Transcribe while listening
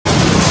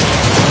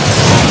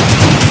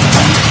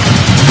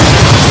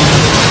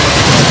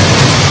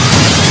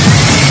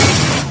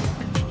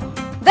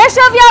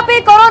ದೇಶವ್ಯಾಪಿ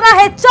ಕೊರೋನಾ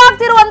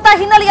ಹೆಚ್ಚಾಗ್ತಿರುವಂತ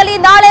ಹಿನ್ನೆಲೆಯಲ್ಲಿ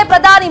ನಾಳೆ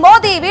ಪ್ರಧಾನಿ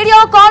ಮೋದಿ ವಿಡಿಯೋ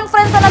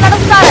ಕಾನ್ಫರೆನ್ಸ್ ಅನ್ನು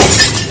ನಡೆಸುತ್ತಾರೆ.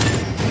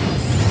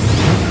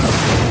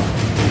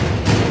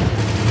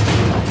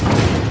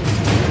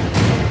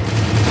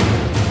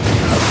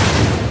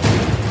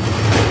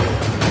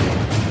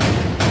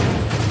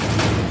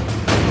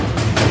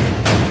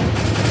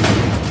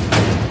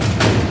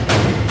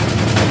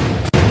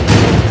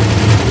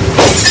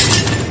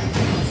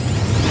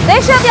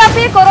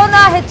 ದೇಶವ್ಯಾಪಿ ಕೊರೋನಾ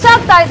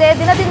ಹೆಚ್ಚಾಗ್ತಾ ಇದೆ.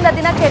 ದಿನದಿಂದ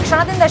ದಿನಕ್ಕೆ,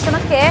 ಕ್ಷಣದಿಂದ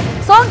ಕ್ಷಣಕ್ಕೆ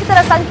ಸೋಂಕಿತರ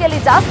ಸಂಖ್ಯೆಯಲ್ಲಿ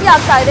ಜಾಸ್ತಿ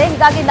ಆಗ್ತಾ ಇದೆ.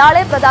 ಹೀಗಾಗಿ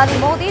ನಾಳೆ ಪ್ರಧಾನಿ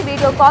ಮೋದಿ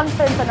ವಿಡಿಯೋ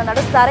ಕಾನ್ಫರೆನ್ಸ್ ಅನ್ನು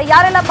ನಡೆಸುತ್ತಾರೆ.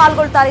 ಯಾರೆಲ್ಲ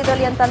ಪಾಲ್ಗೊಳ್ತಾರೆ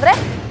ಇದರಲ್ಲಿ ಅಂತಂದ್ರೆ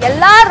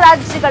ಎಲ್ಲಾ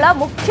ರಾಜ್ಯಗಳ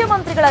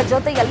ಮುಖ್ಯಮಂತ್ರಿಗಳ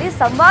ಜೊತೆಯಲ್ಲಿ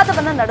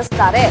ಸಂವಾದವನ್ನ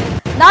ನಡೆಸುತ್ತಾರೆ.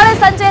 ನಾಳೆ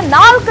ಸಂಜೆ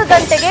 4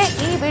 ಗಂಟೆಗೆ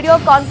ಈ ವಿಡಿಯೋ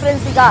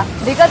ಕಾನ್ಫರೆನ್ಸ್ ಈಗ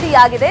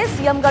ನಿಗದಿಯಾಗಿದೆ.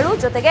 ಸಿಎಂಗಳು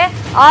ಜೊತೆಗೆ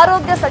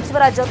ಆರೋಗ್ಯ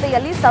ಸಚಿವರ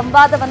ಜೊತೆಯಲ್ಲಿ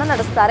ಸಂವಾದವನ್ನ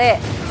ನಡೆಸುತ್ತಾರೆ.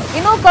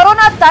 ಇನ್ನು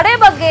ಕೊರೋನಾ ತಡೆ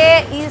ಬಗ್ಗೆ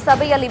ಈ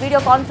ಸಭೆಯಲ್ಲಿ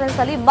ವಿಡಿಯೋ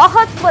ಕಾನ್ಫರೆನ್ಸ್ ಅಲ್ಲಿ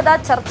ಮಹತ್ವದ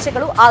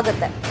ಚರ್ಚೆಗಳು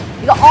ಆಗುತ್ತೆ.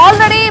 ಈಗ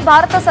ಆಲ್ರೆಡಿ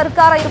ಭಾರತ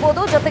ಸರ್ಕಾರ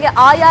ಇರಬಹುದು, ಜೊತೆಗೆ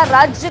ಆಯಾ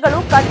ರಾಜ್ಯಗಳು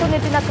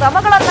ಕಟ್ಟುನಿಟ್ಟಿನ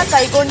ಕ್ರಮಗಳನ್ನ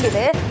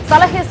ಕೈಗೊಂಡಿದೆ,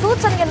 ಸಲಹೆ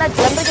ಸೂಚನೆಯನ್ನ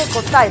ಜನರಿಗೆ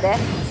ಕೊಡ್ತಾ ಇದೆ.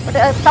 ಬಟ್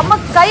ತಮ್ಮ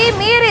ಕೈ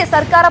ಮೀರಿ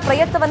ಸರ್ಕಾರ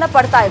ಪ್ರಯತ್ನವನ್ನ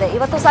ಪಡ್ತಾ ಇದೆ.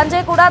 ಇವತ್ತು ಸಂಜೆ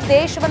ಕೂಡ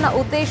ದೇಶವನ್ನ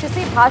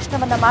ಉದ್ದೇಶಿಸಿ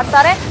ಭಾಷಣವನ್ನ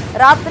ಮಾಡ್ತಾರೆ.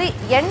 ರಾತ್ರಿ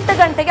 8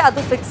 ಗಂಟೆಗೆ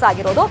ಅದು ಫಿಕ್ಸ್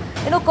ಆಗಿರೋದು.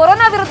 ಇನ್ನು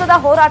ಕೊರೋನಾ ವಿರುದ್ಧದ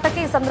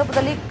ಹೋರಾಟಕ್ಕೆ ಈ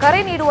ಸಂದರ್ಭದಲ್ಲಿ ಕರೆ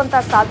ನೀಡುವಂತ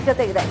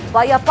ಸಾಧ್ಯತೆ ಇದೆ.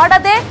 ಭಯ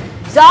ಪಡದೆ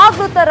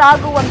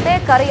ಜಾಗೃತರಾಗುವಂತೆ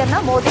ಕರೆಯನ್ನ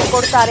ಮೋದಿ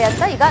ಕೊಡ್ತಾರೆ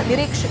ಅಂತ ಈಗ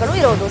ನಿರೀಕ್ಷೆಗಳು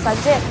ಇರೋದು.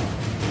 ಸಂಜೆ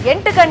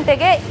 8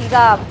 ಗಂಟೆಗೆ ಈಗ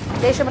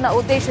ದೇಶವನ್ನ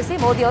ಉದ್ದೇಶಿಸಿ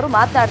ಮೋದಿ ಅವರು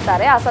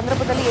ಮಾತನಾಡ್ತಾರೆ. ಆ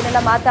ಸಂದರ್ಭದಲ್ಲಿ ಏನೆಲ್ಲ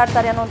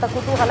ಮಾತಾಡ್ತಾರೆ ಅನ್ನುವಂಥ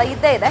ಕುತೂಹಲ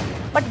ಇದ್ದೇ ಇದೆ.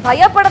 ಬಟ್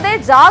ಭಯ ಪಡದೆ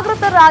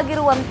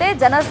ಜಾಗೃತರಾಗಿರುವಂತೆ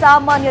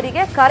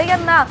ಜನಸಾಮಾನ್ಯರಿಗೆ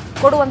ಕರೆಯನ್ನ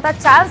ಕೊಡುವಂತ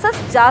ಚಾನ್ಸಸ್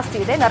ಜಾಸ್ತಿ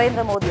ಇದೆ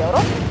ನರೇಂದ್ರ ಮೋದಿ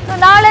ಅವರು.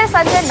 ನಾಳೆ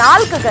ಸಂಜೆ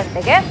 4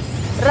 ಗಂಟೆಗೆ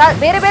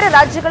ಬೇರೆ ಬೇರೆ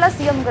ರಾಜ್ಯಗಳ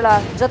ಸಿಎಂಗಳ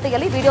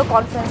ಜೊತೆಯಲ್ಲಿ ವಿಡಿಯೋ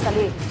ಕಾನ್ಫರೆನ್ಸ್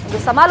ನಲ್ಲಿ ಒಂದು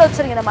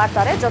ಸಮಾಲೋಚನೆಯನ್ನು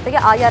ಮಾಡ್ತಾರೆ. ಜೊತೆಗೆ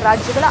ಆಯಾ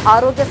ರಾಜ್ಯಗಳ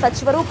ಆರೋಗ್ಯ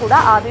ಸಚಿವರು ಕೂಡ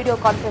ಆ ವಿಡಿಯೋ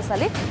ಕಾನ್ಫರೆನ್ಸ್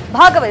ನಲ್ಲಿ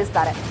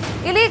ಭಾಗವಹಿಸ್ತಾರೆ.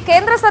 ಇಲ್ಲಿ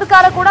ಕೇಂದ್ರ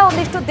ಸರ್ಕಾರ ಕೂಡ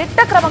ಒಂದಿಷ್ಟು ದಿಟ್ಟ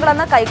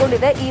ಕ್ರಮಗಳನ್ನ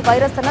ಕೈಗೊಂಡಿದೆ ಈ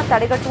ವೈರಸ್ ಅನ್ನ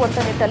ತಡೆಗಟ್ಟುವಂತ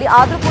ನಿಟ್ಟಿನಲ್ಲಿ.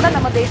 ಆದ್ರೂ ಕೂಡ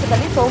ನಮ್ಮ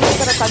ದೇಶದಲ್ಲಿ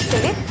ಸೋಂಕಿತರ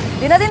ಸಂಖ್ಯೆಯಲ್ಲಿ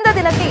ದಿನದಿಂದ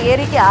ದಿನಕ್ಕೆ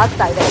ಏರಿಕೆ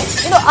ಆಗ್ತಾ ಇದೆ.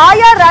 ಇನ್ನು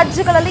ಆಯಾ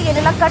ರಾಜ್ಯಗಳಲ್ಲಿ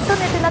ಏನೆಲ್ಲ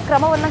ಕಟ್ಟುನಿಟ್ಟಿನ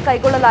ಕ್ರಮವನ್ನ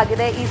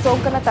ಕೈಗೊಳ್ಳಲಾಗಿದೆ ಈ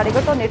ಸೋಂಕನ್ನು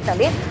ತಡೆಗಟ್ಟುವ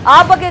ನಿಟ್ಟಿನಲ್ಲಿ, ಆ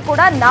ಬಗ್ಗೆ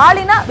ಕೂಡ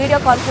ನಾಳಿನ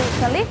ವಿಡಿಯೋ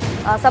ಕಾನ್ಫರೆನ್ಸ್ ನಲ್ಲಿ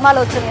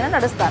ಸಮಾಲೋಚನೆಯನ್ನು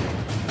ನಡೆಸ್ತಾರೆ.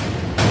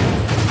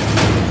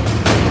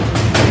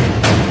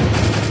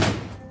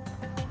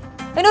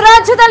 ಇನ್ನು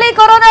ರಾಜ್ಯದಲ್ಲಿ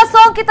ಕೊರೋನಾ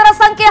ಸೋಂಕಿತರ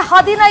ಸಂಖ್ಯೆ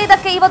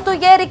 15ಕ್ಕೆ ಇವತ್ತು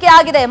ಏರಿಕೆ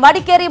ಆಗಿದೆ.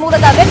 ಮಡಿಕೇರಿ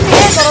ಮೂಲದ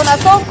ವ್ಯಕ್ತಿಗೆ ಕೊರೋನಾ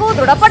ಸೋಂಕು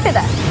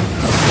ದೃಢಪಟ್ಟಿದೆ.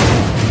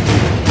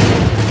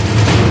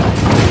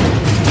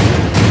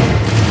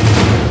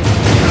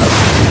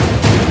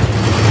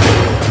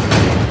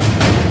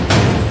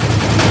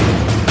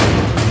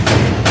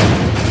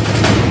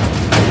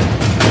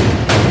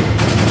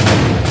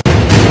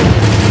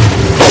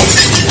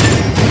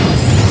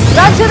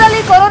 ರಾಜ್ಯದಲ್ಲಿ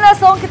ಕೊರೋನಾ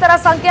ಸೋಂಕಿತರ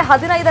ಸಂಖ್ಯೆ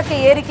 15ಕ್ಕೆ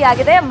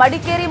ಏರಿಕೆಯಾಗಿದೆ.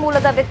 ಮಡಿಕೇರಿ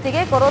ಮೂಲದ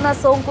ವ್ಯಕ್ತಿಗೆ ಕೊರೋನಾ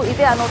ಸೋಂಕು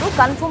ಇದೆ ಅನ್ನೋದು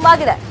ಕನ್ಫರ್ಮ್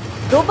ಆಗಿದೆ.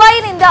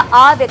 ದುಬೈನಿಂದ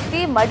ಆ ವ್ಯಕ್ತಿ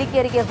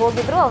ಮಡಿಕೇರಿಗೆ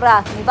ಹೋಗಿದ್ರು, ಅವರ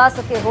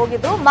ನಿವಾಸಕ್ಕೆ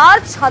ಹೋಗಿದ್ರು.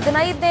 ಮಾರ್ಚ್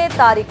 15ನೇ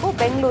ತಾರೀಕು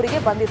ಬೆಂಗಳೂರಿಗೆ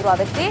ಬಂದಿದ್ರು ಆ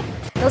ವ್ಯಕ್ತಿ.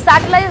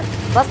 ಸ್ಯಾಟಲೈಟ್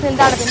ಬಸ್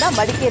ನಿಲ್ದಾಣದಿಂದ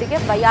ಮಡಿಕೇರಿಗೆ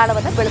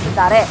ಪ್ರಯಾಣವನ್ನು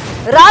ಬೆಳೆಸಿದ್ದಾರೆ.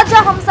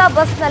 ರಾಜಹಂಸ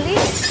ಬಸ್ನಲ್ಲಿ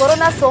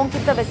ಕೊರೋನಾ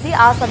ಸೋಂಕಿತ ವ್ಯಕ್ತಿ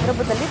ಆ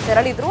ಸಂದರ್ಭದಲ್ಲಿ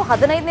ತೆರಳಿದ್ರು.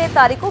 15ನೇ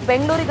ತಾರೀಕು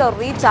ಬೆಂಗಳೂರಿಗೆ ಅವರು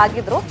ರೀಚ್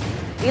ಆಗಿದ್ರು.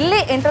 ಇಲ್ಲಿ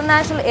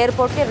ಇಂಟರ್ನ್ಯಾಷನಲ್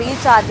ಏರ್ಪೋರ್ಟ್ಗೆ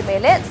ರೀಚ್ ಆದ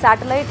ಮೇಲೆ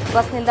ಸ್ಯಾಟಲೈಟ್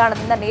ಬಸ್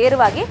ನಿಲ್ದಾಣದಿಂದ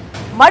ನೇರವಾಗಿ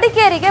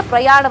ಮಡಿಕೇರಿಗೆ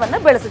ಪ್ರಯಾಣವನ್ನು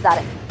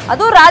ಬೆಳೆಸಿದ್ದಾರೆ.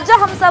 ಅದು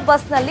ರಾಜಹಂಸ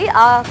ಬಸ್ನಲ್ಲಿ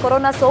ಆ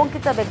ಕೊರೋನಾ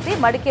ಸೋಂಕಿತ ವ್ಯಕ್ತಿ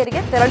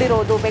ಮಡಿಕೇರಿಗೆ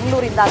ತೆರಳಿರೋದು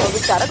ಬೆಂಗಳೂರಿಂದ ಅನ್ನೋ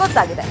ವಿಚಾರ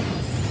ಗೊತ್ತಾಗಿದೆ.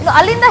 ಇನ್ನು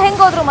ಅಲ್ಲಿಂದ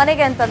ಹೆಂಗೋದ್ರು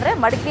ಮನೆಗೆ ಅಂತಂದ್ರೆ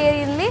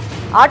ಮಡಿಕೇರಿಯಲ್ಲಿ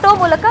ಆಟೋ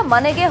ಮೂಲಕ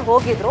ಮನೆಗೆ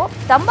ಹೋಗಿದ್ರು.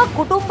 ತಮ್ಮ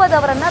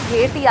ಕುಟುಂಬದವರನ್ನ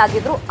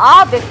ಭೇಟಿಯಾಗಿದ್ರು. ಆ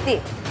ವ್ಯಕ್ತಿ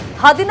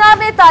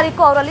 16ನೇ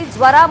ತಾರೀಕು ಅವರಲ್ಲಿ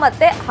ಜ್ವರ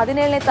ಮತ್ತೆ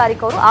 17ನೇ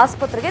ತಾರೀಕು ಅವರು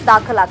ಆಸ್ಪತ್ರೆಗೆ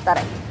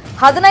ದಾಖಲಾಗ್ತಾರೆ.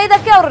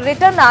 15ಕ್ಕೆ ಅವರು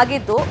ರಿಟರ್ನ್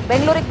ಆಗಿದ್ದು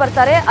ಬೆಂಗಳೂರಿಗೆ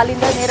ಬರ್ತಾರೆ.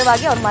 ಅಲ್ಲಿಂದ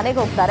ನೇರವಾಗಿ ಅವ್ರ ಮನೆಗೆ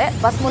ಹೋಗ್ತಾರೆ.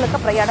 ಬಸ್ ಮೂಲಕ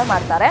ಪ್ರಯಾಣ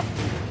ಮಾಡ್ತಾರೆ.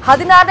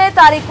 16ನೇ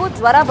ತಾರೀಕು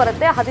ಜ್ವರ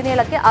ಬರುತ್ತೆ.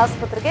 17ಕ್ಕೆ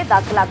ಆಸ್ಪತ್ರೆಗೆ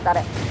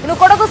ದಾಖಲಾಗ್ತಾರೆ. ಇನ್ನು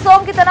ಕೊಡಗು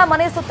ಸೋಂಕಿತನ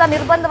ಮನೆ ಸುತ್ತ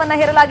ನಿರ್ಬಂಧವನ್ನ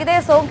ಹೇರಲಾಗಿದೆ.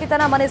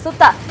 ಸೋಂಕಿತನ ಮನೆ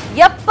ಸುತ್ತ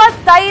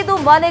 75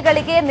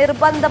 ಮನೆಗಳಿಗೆ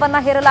ನಿರ್ಬಂಧವನ್ನ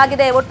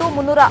ಹೇರಲಾಗಿದೆ. ಒಟ್ಟು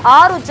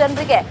 306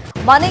 ಜನರಿಗೆ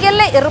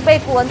ಮನೆಯಲ್ಲೇ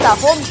ಇರಬೇಕು ಅಂತ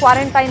ಹೋಮ್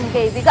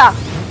ಕ್ವಾರಂಟೈನ್ಗೆ ಇದೀಗ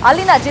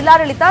ಅಲ್ಲಿನ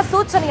ಜಿಲ್ಲಾಡಳಿತ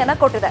ಸೂಚನೆಯನ್ನ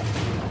ಕೊಟ್ಟಿದೆ.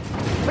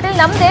 ಬಟ್ ಇಲ್ಲಿ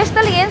ನಮ್ಮ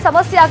ದೇಶದಲ್ಲಿ ಏನ್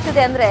ಸಮಸ್ಯೆ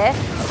ಆಗ್ತಿದೆ ಅಂದ್ರೆ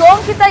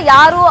ಸೋಂಕಿತ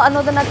ಯಾರು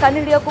ಅನ್ನೋದನ್ನ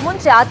ಕಂಡುಹಿಡಿಯೋಕ್ಕೂ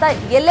ಮುಂಚೆ ಆತ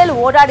ಎಲ್ಲೆಲ್ಲಿ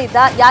ಓಡಾಡಿದ್ದ,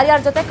 ಯಾರ್ಯಾರ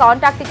ಜೊತೆ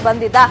ಕಾಂಟ್ಯಾಕ್ಟಿಗೆ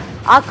ಬಂದಿದ್ದ,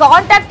 ಆ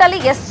ಕಾಂಟ್ಯಾಕ್ಟ್ ಅಲ್ಲಿ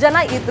ಎಷ್ಟು ಜನ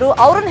ಇದ್ರು,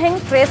 ಅವ್ರನ್ನ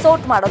ಹೆಂಗ್ ಟ್ರೇಸ್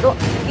ಔಟ್ ಮಾಡೋದು,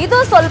 ಇದು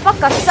ಸ್ವಲ್ಪ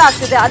ಕಷ್ಟ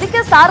ಆಗ್ತಿದೆ.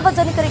 ಅದಕ್ಕೆ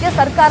ಸಾರ್ವಜನಿಕರಿಗೆ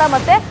ಸರ್ಕಾರ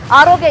ಮತ್ತೆ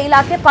ಆರೋಗ್ಯ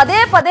ಇಲಾಖೆ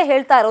ಪದೇ ಪದೇ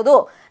ಹೇಳ್ತಾ ಇರೋದು,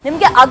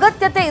 ನಿಮ್ಗೆ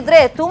ಅಗತ್ಯತೆ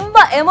ಇದ್ರೆ,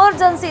 ತುಂಬಾ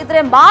ಎಮರ್ಜೆನ್ಸಿ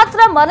ಇದ್ರೆ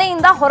ಮಾತ್ರ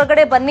ಮನೆಯಿಂದ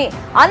ಹೊರಗಡೆ ಬನ್ನಿ,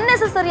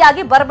 ಅನ್ನೆಸೆಸರಿ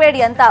ಆಗಿ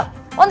ಬರಬೇಡಿ ಅಂತ.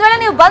 ಒಂದ್ ವೇಳೆ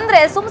ನೀವು ಬಂದ್ರೆ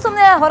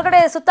ಸುಮ್ನೆ ಹೊರಗಡೆ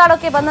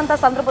ಸುತ್ತಾಡೋಕೆ ಬಂದಂತ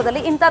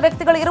ಸಂದರ್ಭದಲ್ಲಿ ಇಂಥ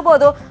ವ್ಯಕ್ತಿಗಳು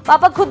ಇರ್ಬೋದು.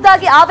 ಪಾಪ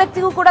ಖುದ್ದಾಗಿ ಆ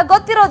ವ್ಯಕ್ತಿಗೂ ಕೂಡ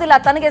ಗೊತ್ತಿರೋದಿಲ್ಲ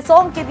ತನಗೆ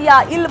ಸೋಂಕಿದೆಯಾ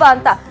ಇಲ್ವಾ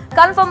ಅಂತ.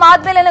 ಕನ್ಫರ್ಮ್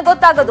ಆದ್ಮೇಲೆ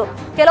ಗೊತ್ತಾಗೋದು.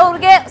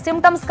 ಕೆಲವ್ರಿಗೆ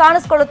ಸಿಂಪ್ಟಮ್ಸ್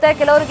ಕಾಣಿಸ್ಕೊಳ್ಳುತ್ತೆ,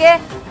 ಕೆಲವ್ರಿಗೆ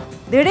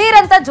ದಿಢೀರ್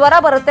ಅಂತ ಜ್ವರ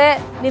ಬರುತ್ತೆ.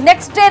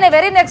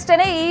 ವೆರಿ ನೆಕ್ಸ್ಟ್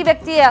ಡೇನೆ ಈ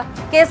ವ್ಯಕ್ತಿಯ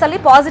ಕೇಸಲ್ಲಿ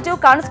ಪಾಸಿಟಿವ್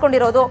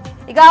ಕಾಣಿಸ್ಕೊಂಡಿರೋದು.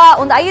 ಈಗ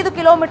ಒಂದು 5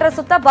 ಕಿಲೋಮೀಟರ್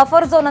ಸುತ್ತ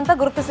ಬಫರ್ ಝೋನ್ ಅಂತ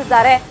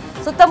ಗುರುತಿಸಿದ್ದಾರೆ.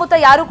 ಸುತ್ತಮುತ್ತ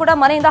ಯಾರು ಕೂಡ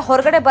ಮನೆಯಿಂದ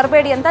ಹೊರಗಡೆ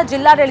ಬರಬೇಡಿ ಅಂತ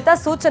ಜಿಲ್ಲಾಡಳಿತ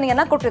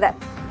ಸೂಚನೆಯನ್ನ ಕೊಟ್ಟಿದೆ.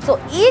 ಸೊ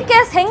ಈ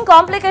ಕೇಸ್ ಹೆಂಗ್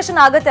ಕಾಂಪ್ಲಿಕೇಶನ್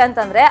ಆಗುತ್ತೆ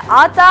ಅಂತಂದ್ರೆ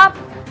ಆತ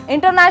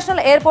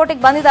ಇಂಟರ್ನ್ಯಾಷನಲ್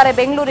ಏರ್ಪೋರ್ಟಿಗೆ ಬಂದಿದ್ದಾರೆ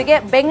ಬೆಂಗಳೂರಿಗೆ.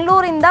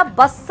 ಬೆಂಗಳೂರಿಂದ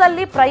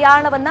ಬಸ್ಸಲ್ಲಿ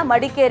ಪ್ರಯಾಣವನ್ನ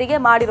ಮಡಿಕೇರಿಗೆ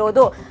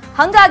ಮಾಡಿರೋದು.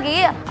 ಹಾಗಾಗಿ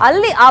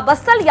ಅಲ್ಲಿ ಆ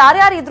ಬಸ್ಸಲ್ಲಿ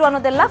ಯಾರ್ಯಾರು ಇದ್ರು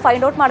ಅನ್ನೋದೆಲ್ಲ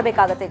ಫೈಂಡ್ ಔಟ್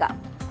ಮಾಡಬೇಕಾಗತ್ತೆ. ಈಗ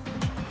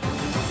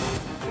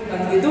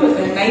ಬಂದಿದ್ದು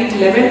ನೈಟ್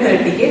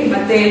 11:30ಗೆ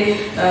ಮತ್ತೆ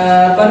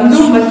ಬಂದು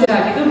ಮತ್ತೆ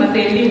ಆಗಿದ್ದು ಮತ್ತೆ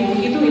ಎಲ್ಲಿ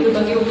ಹೋಗಿದ್ದು ಇದ್ರ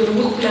ಬಗ್ಗೆ ಒಂದು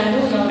ರೂಟ್ ಪ್ಲಾನ್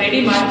ನಾವು ರೆಡಿ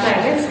ಮಾಡ್ತಾ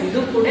ಇದೆ.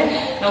 ಇದು ಕೂಡ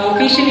ನಾವು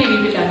ಒಫಿಷಿಯಲಿ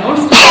ವಿಲ್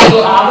ಅನೌನ್ಸ್.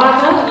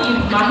 ಆವಾಗ ಈ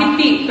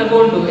ಮಾಹಿತಿ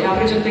ತಗೊಂಡು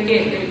ಅವರ ಜೊತೆಗೆ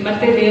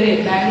ಮತ್ತೆ ಬೇರೆ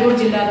ಬ್ಯಾಂಗ್ಳೂರು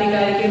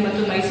ಜಿಲ್ಲಾಧಿಕಾರಿಗೆ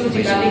ಮತ್ತು ಮೈಸೂರು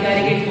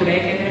ಜಿಲ್ಲಾಧಿಕಾರಿಗೆ ಕೂಡ,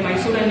 ಯಾಕೆಂದ್ರೆ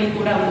ಮೈಸೂರಲ್ಲಿ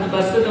ಕೂಡ ಒಂದು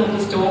ಬಸ್ಸದ ಒಂದು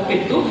ಸ್ಟಾಪ್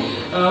ಇತ್ತು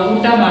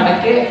ಊಟ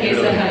ಮಾಡಕ್ಕೆ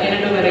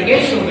 2:30ಗೆ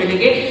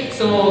ಬೆಳಿಗ್ಗೆ.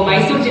 ಸೊ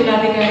ಮೈಸೂರು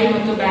ಜಿಲ್ಲಾಧಿಕಾರಿ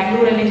ಮತ್ತು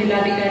ಬ್ಯಾಂಗ್ಳೂರಲ್ಲಿ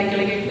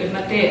ಜಿಲ್ಲಾಧಿಕಾರಿಗಳಿಗೆ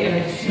ಮತ್ತೆ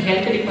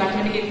ಹೆಲ್ತ್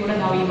ಡಿಪಾರ್ಟ್ಮೆಂಟ್ಗೆ ಕೂಡ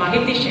ನಾವು ಈ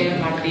ಮಾಹಿತಿ ಶೇರ್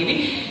ಮಾಡ್ತೀವಿ.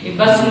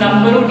 ಬಸ್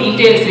ನಂಬರು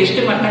ಡೀಟೇಲ್ಸ್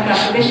ಎಷ್ಟು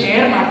ಮಟ್ಟಕ್ಕಾಗ್ತದೆ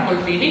ಶೇರ್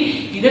ಮಾಡ್ಕೊಳ್ತೀವಿ.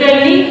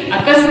 ಇದರಲ್ಲಿ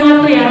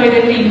ಅಕಸ್ಮಾತ್ ಯಾರು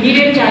ಇದರಲ್ಲಿ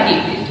ಇಮಿಡಿಯೇಟ್ ಆಗಿ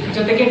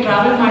ಜೊತೆಗೆ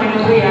ಟ್ರಾವೆಲ್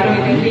ಮಾಡಿರೋರು ಯಾರು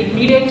ಇದರಲ್ಲಿ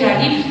ಇಮಿಡಿಯೇಟ್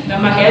ಆಗಿ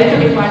ನಮ್ಮ ಹೆಲ್ತ್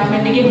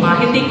ಡಿಪಾರ್ಟ್ಮೆಂಟ್ಗೆ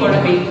ಮಾಹಿತಿ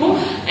ಕೊಡಬೇಕು.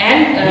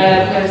 ಅಂಡ್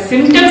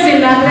ಸಿಂಪ್ಟಮ್ಸ್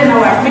ಇಲ್ಲ ಅಂದ್ರೆ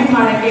ನಾವು ಅಡ್ಮಿಟ್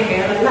ಮಾಡಕ್ಕೆ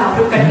ಹೇಳಲ್ಲ,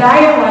 ಅವರು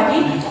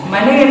ಕಡ್ಡಾಯವಾಗಿ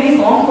ಮನೆಯಲ್ಲಿ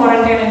ಹೋಮ್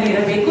ಕ್ವಾರಂಟೈನ್ ಅಲ್ಲಿ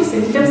ಇರಬೇಕು.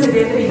 ಸಿಂಪ್ಟಮ್ಸ್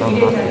ಇದೆ ಅಂದ್ರೆ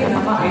ಇಮಿಡಿಯೇಟ್ ಆಗಿ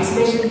ನಮ್ಮ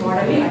ಐಸೋಲೇಷನ್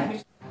ವಾರ್ಡ್ ಅಲ್ಲಿ ಅಡ್ಮಿಟ್.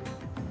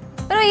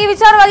 ಈ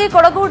ವಿಚಾರವಾಗಿ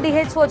ಕೊಡಗು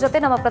ಡಿಎಚ್ಒ ಜೊತೆ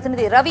ನಮ್ಮ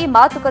ಪ್ರತಿನಿಧಿ ರವಿ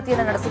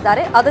ಮಾತುಕತೆಯನ್ನು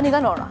ನಡೆಸಿದ್ದಾರೆ. ಅದನ್ನೀಗ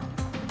ನೋಡೋಣ.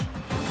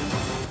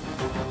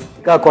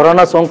 ಈಗ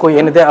ಕೊರೋನಾ ಸೋಂಕು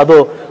ಏನಿದೆ ಅದು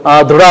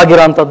ದೃಢ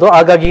ಆಗಿರೋಂಥದ್ದು.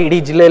 ಹಾಗಾಗಿ ಇಡೀ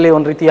ಜಿಲ್ಲೆಯಲ್ಲಿ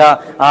ಒಂದು ರೀತಿಯ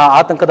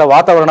ಆತಂಕದ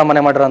ವಾತಾವರಣ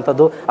ಮನೆ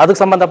ಮಾಡಿರೋಂಥದ್ದು. ಅದಕ್ಕೆ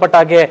ಸಂಬಂಧಪಟ್ಟ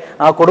ಹಾಗೆ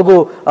ಕೊಡಗು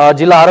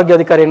ಜಿಲ್ಲಾ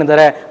ಆರೋಗ್ಯಾಧಿಕಾರಿ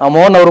ಏನಿದ್ದಾರೆ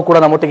ಮೋಹನ್ ಅವರು ಕೂಡ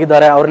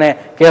ನಮ್ಮೊಟ್ಟಿಗಿದ್ದಾರೆ. ಅವ್ರನ್ನೇ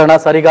ಕೇಳೋಣ.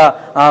 ಸರ್, ಈಗ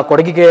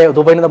ಕೊಡಗಿಗೆ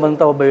ದುಬೈನಿಂದ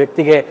ಬಂದಂಥ ಒಬ್ಬ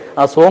ವ್ಯಕ್ತಿಗೆ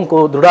ಸೋಂಕು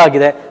ದೃಢ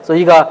ಆಗಿದೆ. ಸೊ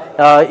ಈಗ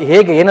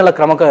ಹೇಗೆ ಏನೆಲ್ಲ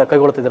ಕ್ರಮ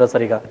ಕೈಗೊಳ್ತಿದ್ದೀರಾ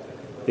ಸರ್?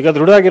 ಈಗ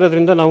ದೃಢ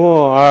ಆಗಿರೋದ್ರಿಂದ ನಾವು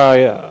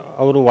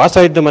ಅವರು ವಾಸ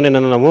ಇದ್ದ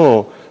ಮನೆಯನ್ನು ನಾವು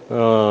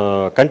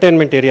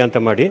ಕಂಟೈನ್ಮೆಂಟ್ ಏರಿಯಾ ಅಂತ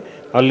ಮಾಡಿ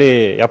ಅಲ್ಲಿ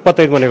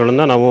 75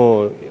 ಮನೆಗಳನ್ನು ನಾವು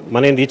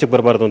ಮನೆಯಿಂದ ಈಚೆಗೆ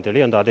ಬರಬಾರ್ದು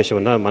ಅಂತೇಳಿ ಒಂದು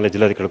ಆದೇಶವನ್ನು ಮನೆ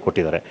ಜಿಲ್ಲಾಧಿಕಾರಿ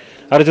ಕೊಟ್ಟಿದ್ದಾರೆ.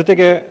 ಅದರ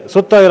ಜೊತೆಗೆ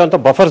ಸುತ್ತ ಇರೋಂಥ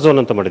ಬಫರ್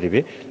ಝೋನ್ ಅಂತ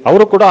ಮಾಡಿದ್ದೀವಿ.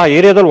 ಅವರು ಕೂಡ ಆ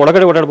ಏರಿಯಾದಲ್ಲಿ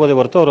ಒಳಗಡೆ ಓಡಾಡ್ಬೋದೇ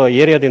ಹೊರತು ಅವರು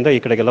ಏರಿಯಾದಿಂದ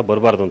ಈ ಕಡೆಗೆಲ್ಲ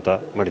ಬರಬಾರ್ದು ಅಂತ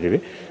ಮಾಡಿದ್ದೀವಿ.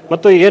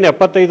 ಮತ್ತು ಏನು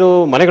 75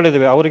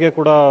 ಮನೆಗಳಿದ್ದಾವೆ ಅವರಿಗೆ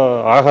ಕೂಡ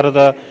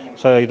ಆಹಾರದ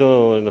ಇದು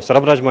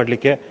ಸರಬರಾಜು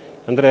ಮಾಡಲಿಕ್ಕೆ,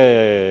 ಅಂದರೆ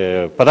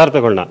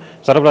ಪದಾರ್ಥಗಳನ್ನ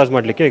ಸರಬರಾಜು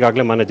ಮಾಡಲಿಕ್ಕೆ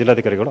ಈಗಾಗಲೇ ಮಾನ್ಯ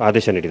ಜಿಲ್ಲಾಧಿಕಾರಿಗಳು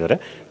ಆದೇಶ ನೀಡಿದ್ದಾರೆ.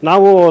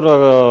 ನಾವು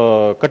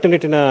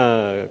ಕಟ್ಟುನಿಟ್ಟಿನ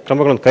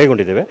ಕ್ರಮಗಳನ್ನು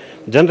ಕೈಗೊಂಡಿದ್ದೇವೆ.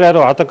 ಜನರು ಯಾರು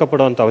ಆತಂಕ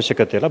ಪಡುವಂಥ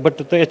ಅವಶ್ಯಕತೆ ಇಲ್ಲ, ಬಟ್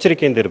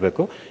ಎಚ್ಚರಿಕೆಯಿಂದ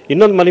ಇರಬೇಕು.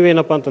 ಇನ್ನೊಂದು ಮನವಿ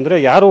ಏನಪ್ಪ ಅಂತಂದರೆ,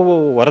 ಯಾರು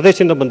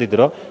ಹೊರದೇಶದಿಂದ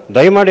ಬಂದಿದ್ದರೋ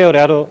ದಯಮಾಡಿ ಅವ್ರು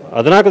ಯಾರು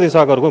 14 ದಿವಸ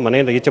ಆಗೋವರೆಗೂ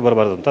ಮನೆಯಿಂದ ಈಚೆ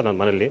ಬರಬಾರ್ದು ಅಂತ ನಾನು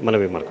ಮನೆಯಲ್ಲಿ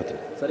ಮನವಿ ಮಾಡ್ಕೊತೀನಿ.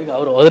 ಸರ್, ಈಗ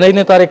ಅವರು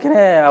 15ನೇ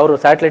ತಾರೀಕಿನೇ ಅವರು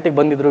ಸ್ಯಾಟಲೈಟಿಗೆ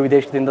ಬಂದಿದ್ರು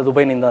ವಿದೇಶದಿಂದ,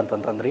 ದುಬೈನಿಂದ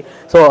ಅಂತಂದ್ರಿ.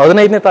 ಸೊ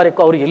 15ನೇ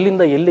ತಾರೀಕು ಅವರು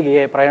ಎಲ್ಲಿಂದ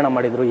ಎಲ್ಲಿಗೆ ಪ್ರಯಾಣ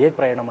ಮಾಡಿದ್ರು, ಹೇಗೆ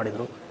ಪ್ರಯಾಣ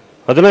ಮಾಡಿದ್ರು?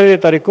 15ನೇ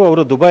ತಾರೀಕು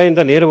ಅವರು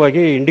ದುಬೈಯಿಂದ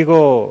ನೇರವಾಗಿ ಇಂಡಿಗೋ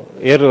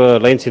ಏರ್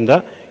ಲೈನ್ಸಿಂದ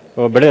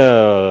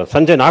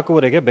ಸಂಜೆ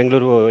 4:00ವರೆಗೆ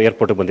ಬೆಂಗಳೂರು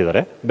ಏರ್ಪೋರ್ಟ್ಗೆ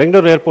ಬಂದಿದ್ದಾರೆ.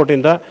 ಬೆಂಗಳೂರು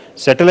ಏರ್ಪೋರ್ಟಿಂದ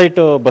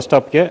ಸ್ಯಾಟಲೈಟ್ ಬಸ್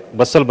ಸ್ಟಾಪ್ಗೆ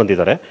ಬಸ್ಸಲ್ಲಿ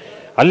ಬಂದಿದ್ದಾರೆ.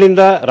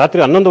 ಅಲ್ಲಿಂದ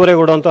ರಾತ್ರಿ 11:30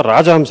 ಓಡುವಂಥ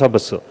ರಾಜಹಂಸ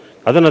ಬಸ್ಸು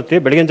ಅದನ್ನು ಹತ್ತಿ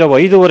ಬೆಳಗಿನ ಜಾವ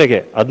 5:00ವರೆಗೆ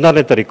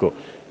 16ನೇ ತಾರೀಕು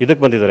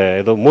ಇದಕ್ಕೆ ಬಂದಿದ್ದಾರೆ,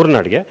 ಇದು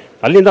ಮೂರ್ನಾಡಿಗೆ.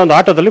 ಅಲ್ಲಿಂದ ಒಂದು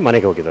ಆಟೋದಲ್ಲಿ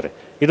ಮನೆಗೆ ಹೋಗಿದ್ದಾರೆ.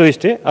 ಇದು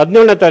ಇಷ್ಟೇ.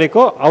 17ನೇ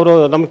ತಾರೀಕು ಅವರು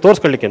ನಮಗೆ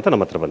ತೋರಿಸ್ಕೊಳ್ಳಿಕ್ಕೆ ಅಂತ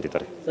ನಮ್ಮ ಹತ್ರ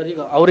ಬಂದಿದ್ದಾರೆ. ಸರ್,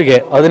 ಈಗ ಅವರಿಗೆ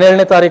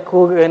 17ನೇ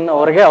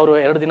ತಾರೀಕುವರೆಗೆ ಅವರು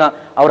 2 ದಿನ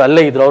ಅವ್ರು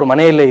ಅಲ್ಲೇ ಇದ್ರು, ಅವ್ರ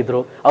ಮನೆಯಲ್ಲೇ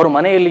ಇದ್ರು. ಅವ್ರ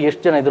ಮನೆಯಲ್ಲಿ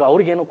ಎಷ್ಟು ಜನ ಇದ್ರು?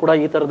 ಅವ್ರಿಗೇನು ಕೂಡ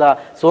ಈ ಥರದ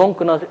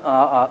ಸೋಂಕಿನ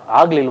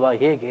ಆಗ್ಲಿಲ್ವಾ,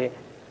 ಹೇಗೆ?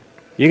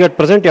 ಈಗ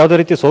ಪ್ರೆಸೆಂಟ್ ಯಾವುದೇ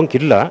ರೀತಿ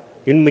ಸೋಂಕಿಲ್ಲ.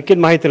 ಇನ್ನು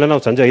ಮಿಕ್ಕಿದ ಮಾಹಿತಿ ಎಲ್ಲ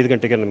ನಾವು ಸಂಜೆ 5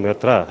 ಗಂಟೆಗೆ ನಮ್ಮ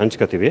ಹತ್ರ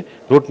ಹಂಚ್ಕೋತೀವಿ.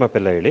 ರೂಟ್ ಮ್ಯಾಪ್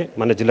ಎಲ್ಲ ಹೇಳಿ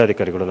ಮನೆ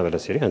ಜಿಲ್ಲಾಧಿಕಾರಿಗಳು ನಾವೆಲ್ಲ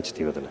ಸೇರಿ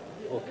ಹಂಚ್ತೀವಿ ಅದನ್ನು.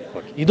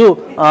 ಇದು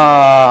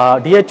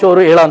DH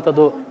ಅವರು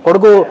ಹೇಳೋಂಥದ್ದು.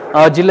 ಕೊಡಗು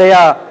ಜಿಲ್ಲೆಯ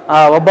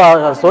ಒಬ್ಬ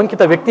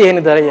ಸೋಂಕಿತ ವ್ಯಕ್ತಿ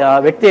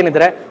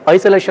ಏನಿದ್ದಾರೆ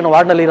ಐಸೋಲೇಷನ್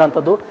ವಾರ್ಡ್ನಲ್ಲಿ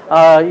ಇರೋಂಥದ್ದು.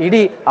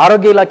 ಇಡೀ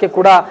ಆರೋಗ್ಯ ಇಲಾಖೆ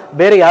ಕೂಡ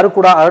ಬೇರೆ ಯಾರು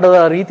ಕೂಡ ಹರಡದ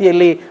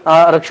ರೀತಿಯಲ್ಲಿ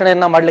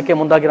ರಕ್ಷಣೆಯನ್ನ ಮಾಡಲಿಕ್ಕೆ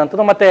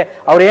ಮುಂದಾಗಿರೋಂಥದ್ದು. ಮತ್ತೆ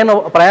ಅವ್ರೇನು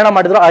ಪ್ರಯಾಣ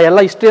ಮಾಡಿದ್ರು ಆ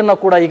ಎಲ್ಲ ಹಿಸ್ಟ್ರಿಯನ್ನು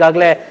ಕೂಡ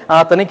ಈಗಾಗಲೇ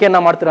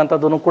ತನಿಖೆಯನ್ನ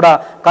ಮಾಡ್ತಿರೋಂಥದ್ದನ್ನು ಕೂಡ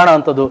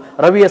ಕಾಣುವಂಥದ್ದು.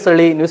 ರವಿ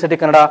ಎಸಳ್ಳಿ,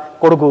 News18 ಕನ್ನಡ,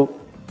 ಕೊಡಗು.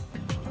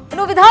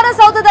 ಇನ್ನು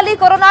ವಿಧಾನಸೌಧದಲ್ಲಿ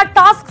ಕೊರೋನಾ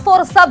ಟಾಸ್ಕ್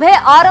ಫೋರ್ಸ್ ಸಭೆ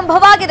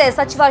ಆರಂಭವಾಗಿದೆ.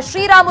 ಸಚಿವ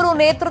ಶ್ರೀರಾಮುಲು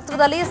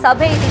ನೇತೃತ್ವದಲ್ಲಿ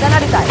ಸಭೆ ಇದೀಗ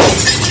ನಡೀತಾ ಇದೆ.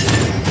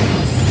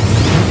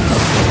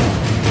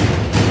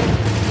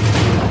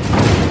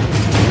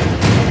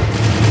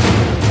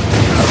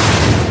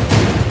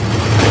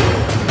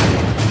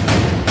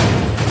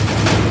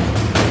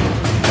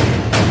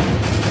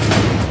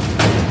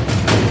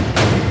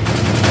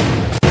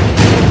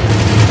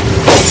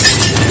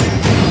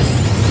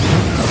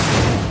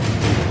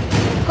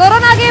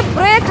 ಕೊರೋನಾಗೆ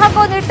ಬ್ರೇಕ್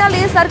ಹಾಕೋ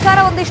ನಿಟ್ಟಿನಲ್ಲಿ ಸರ್ಕಾರ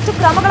ಒಂದಿಷ್ಟು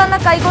ಕ್ರಮಗಳನ್ನ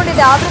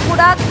ಕೈಗೊಂಡಿದೆ. ಆದ್ರೂ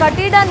ಕೂಡ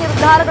ಕಠಿಣ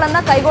ನಿರ್ಧಾರಗಳನ್ನ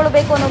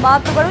ಕೈಗೊಳ್ಳಬೇಕು ಅನ್ನೋ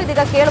ಮಾತುಗಳು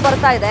ಇದೀಗ ಕೇಳಿ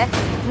ಬರ್ತಾ ಇದೆ.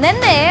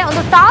 ನಿನ್ನೆ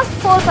ಒಂದು ಟಾಸ್ಕ್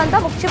ಫೋರ್ಸ್ ಅಂತ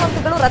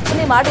ಮುಖ್ಯಮಂತ್ರಿಗಳು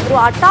ರಚನೆ ಮಾಡಿದ್ರು.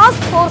 ಆ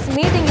ಟಾಸ್ಕ್ ಫೋರ್ಸ್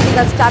ಮೀಟಿಂಗ್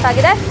ಇದೀಗ ಸ್ಟಾರ್ಟ್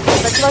ಆಗಿದೆ.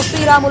 ಸಚಿವ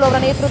ಶ್ರೀರಾಮುಲು ಅವರ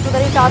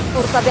ನೇತೃತ್ವದಲ್ಲಿ ಟಾಸ್ಕ್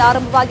ಫೋರ್ಸ್ ಸಭೆ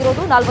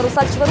ಆರಂಭವಾಗಿರೋದು. 4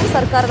 ಸಚಿವರು,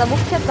 ಸರ್ಕಾರದ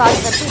ಮುಖ್ಯ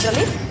ಕಾರ್ಯದರ್ಶಿ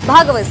ಇದರಲ್ಲಿ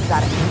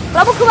ಭಾಗವಹಿಸಿದ್ದಾರೆ.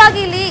 ಪ್ರಮುಖವಾಗಿ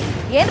ಇಲ್ಲಿ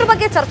ಏನರ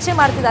ಬಗ್ಗೆ ಚರ್ಚೆ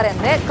ಮಾಡ್ತಿದ್ದಾರೆ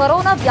ಅಂದ್ರೆ,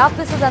 ಕೊರೋನಾ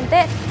ವ್ಯಾಪಿಸದಂತೆ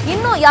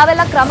ಇನ್ನು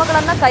ಯಾವೆಲ್ಲ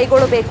ಕ್ರಮಗಳನ್ನ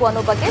ಕೈಗೊಳ್ಳಬೇಕು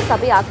ಅನ್ನೋ ಬಗ್ಗೆ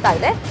ಸಭೆ ಆಗ್ತಾ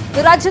ಇದೆ.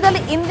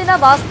 ರಾಜ್ಯದಲ್ಲಿ ಇಂದಿನ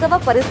ವಾಸ್ತವ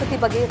ಪರಿಸ್ಥಿತಿ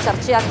ಬಗ್ಗೆ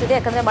ಚರ್ಚೆ ಆಗ್ತಿದೆ.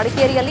 ಯಾಕಂದ್ರೆ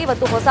ಮಡಿಕೇರಿಯಲ್ಲಿ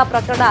ಇವತ್ತು ಹೊಸ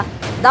ಪ್ರಕರಣ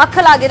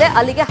ದಾಖಲಾಗಿದೆ.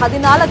 ಅಲ್ಲಿಗೆ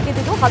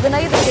 14 ಇದ್ದು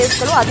 15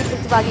 ಕೇಸ್ಗಳು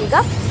ಅಧಿಕೃತವಾಗಿ ಈಗ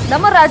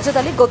ನಮ್ಮ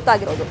ರಾಜ್ಯದಲ್ಲಿ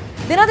ಗೊತ್ತಾಗಿರೋದು.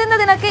 ದಿನದಿಂದ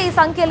ದಿನಕ್ಕೆ ಈ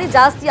ಸಂಖ್ಯೆಯಲ್ಲಿ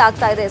ಜಾಸ್ತಿ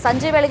ಆಗ್ತಾ ಇದೆ.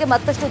 ಸಂಜೆ ವೇಳೆಗೆ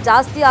ಮತ್ತಷ್ಟು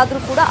ಜಾಸ್ತಿ ಆದ್ರೂ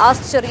ಕೂಡ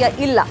ಆಶ್ಚರ್ಯ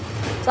ಇಲ್ಲ.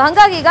 ಸೊ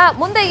ಹಾಗಾಗಿ ಈಗ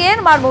ಮುಂದೆ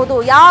ಏನ್ ಮಾಡಬಹುದು,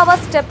 ಯಾವ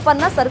ಸ್ಟೆಪ್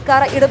ಅನ್ನ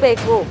ಸರ್ಕಾರ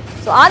ಇಡಬೇಕು,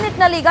 ಸೊ ಆ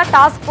ನಿಟ್ಟಿನಲ್ಲಿ ಈಗ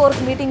ಟಾಸ್ಕ್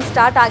ಫೋರ್ಸ್ ಮೀಟಿಂಗ್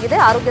ಸ್ಟಾರ್ಟ್ ಆಗಿದೆ.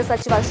 ಆರೋಗ್ಯ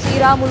ಸಚಿವ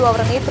ಶ್ರೀರಾಮುಲು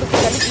ಅವರ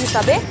ನೇತೃತ್ವದಲ್ಲಿ ಈ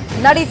ಸಭೆ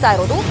ನಡೀತಾ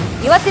ಇರೋದು.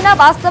 ಇವತ್ತಿನ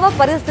ವಾಸ್ತವ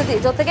ಪರಿಸ್ಥಿತಿ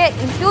ಜೊತೆಗೆ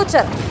ಇನ್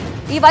ಫ್ಯೂಚರ್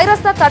ಈ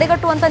ವೈರಸ್ ನ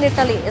ತಡೆಗಟ್ಟುವಂತ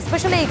ನಿಟ್ಟಿನಲ್ಲಿ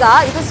ಎಸ್ಪೆಷಲಿ ಈಗ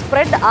ಇದು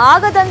ಸ್ಪ್ರೆಡ್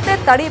ಆಗದಂತೆ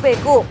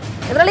ತಡಿಬೇಕು.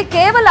 ಇದರಲ್ಲಿ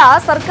ಕೇವಲ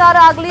ಸರ್ಕಾರ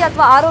ಆಗಲಿ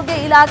ಅಥವಾ ಆರೋಗ್ಯ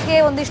ಇಲಾಖೆ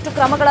ಒಂದಿಷ್ಟು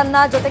ಕ್ರಮಗಳನ್ನ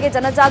ಜೊತೆಗೆ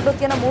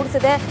ಜನಜಾಗೃತಿಯನ್ನ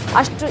ಮೂಡಿಸಿದೆ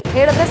ಅಷ್ಟು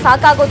ಹೇಳಿದ್ರೆ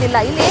ಸಾಕಾಗೋದಿಲ್ಲ.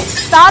 ಇಲ್ಲಿ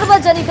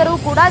ಸಾರ್ವಜನಿಕರು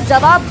ಕೂಡ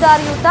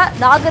ಜವಾಬ್ದಾರಿಯುತ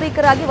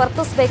ನಾಗರಿಕರಾಗಿ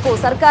ವರ್ತಿಸಬೇಕು.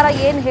 ಸರ್ಕಾರ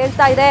ಏನ್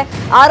ಹೇಳ್ತಾ ಇದೆ,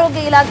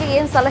 ಆರೋಗ್ಯ ಇಲಾಖೆ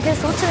ಏನ್ ಸಲಹೆ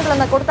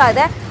ಸೂಚನೆಗಳನ್ನ ಕೊಡ್ತಾ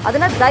ಇದೆ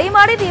ಅದನ್ನ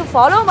ದಯಮಾಡಿ ನೀವು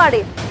ಫಾಲೋ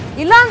ಮಾಡಿ.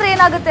 ಇಲ್ಲಾಂದ್ರೆ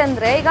ಏನಾಗುತ್ತೆ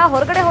ಅಂದ್ರೆ ಈಗ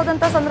ಹೊರಗಡೆ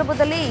ಹೋದಂತ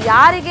ಸಂದರ್ಭದಲ್ಲಿ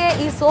ಯಾರಿಗೆ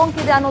ಈ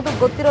ಸೋಂಕಿದೆ ಅನ್ನೋದು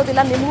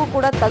ಗೊತ್ತಿರೋದಿಲ್ಲ, ನಿಮಗೂ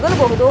ಕೂಡ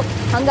ತಗಲ್ಬಹುದು.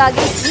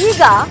 ಹಾಗಾಗಿ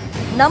ಈಗ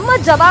ನಮ್ಮ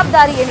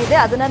ಜವಾಬ್ದಾರಿ ಏನಿದೆ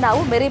ಅದನ್ನ ನಾವು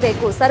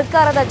ಮೆರಿಬೇಕು.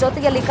 ಸರ್ಕಾರದ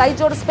ಜೊತೆಯಲ್ಲಿ ಕೈ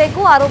ಜೋಡಿಸಬೇಕು,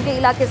 ಆರೋಗ್ಯ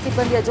ಇಲಾಖೆ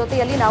ಸಿಬ್ಬಂದಿಯ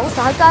ಜೊತೆಯಲ್ಲಿ ನಾವು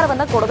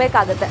ಸಹಕಾರವನ್ನ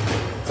ಕೊಡಬೇಕಾಗುತ್ತೆ.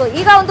 ಸೊ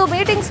ಈಗ ಒಂದು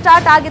ಮೀಟಿಂಗ್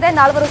ಸ್ಟಾರ್ಟ್ ಆಗಿದೆ,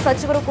 4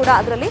 ಸಚಿವರು ಕೂಡ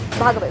ಅದರಲ್ಲಿ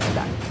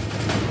ಭಾಗವಹಿಸಿದ್ದಾರೆ.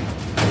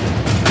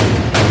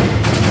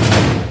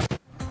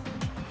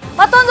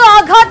 ಮತ್ತೊಂದು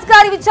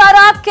ಆಘಾತಕಾರಿ ವಿಚಾರ,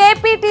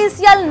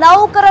 ಕೆಪಿಟಿಸಿಎಲ್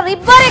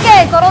ನೌಕರರಿಬ್ಬರಿಗೆ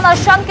ಕೊರೋನಾ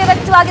ಶಂಕೆ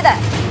ವ್ಯಕ್ತವಾಗಿದೆ.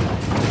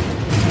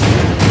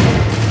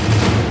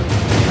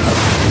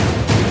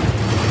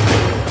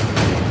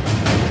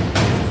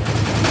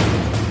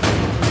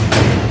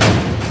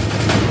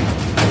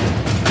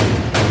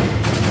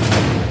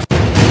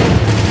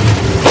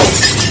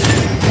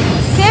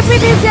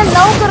 ಕೆಪಿಟಿಸಿಎಲ್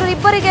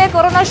ನೌಕರರಿಬ್ಬರಿಗೆ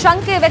ಕೊರೋನಾ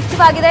ಶಂಕೆ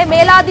ವ್ಯಕ್ತವಾಗಿದೆ.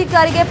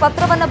 ಮೇಲಾಧಿಕಾರಿಗೆ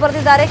ಪತ್ರವನ್ನು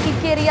ಬರೆದಿದ್ದಾರೆ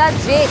ಕಿಕ್ಕೇರಿಯ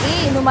ಜೆಇ.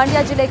 ಇನ್ನು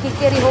ಮಂಡ್ಯ ಜಿಲ್ಲೆ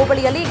ಕಿಕ್ಕೇರಿ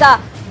ಹೋಬಳಿಯಲ್ಲಿ ಈಗ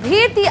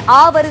ಭೀತಿ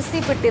ಆವರಿಸಿ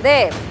ಬಿಟ್ಟಿದೆ.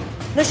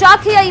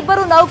 ಶಾಖೆಯ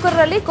ಇಬ್ಬರು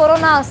ನೌಕರರಲ್ಲಿ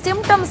ಕೊರೋನಾ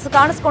ಸಿಂಪ್ಟಮ್ಸ್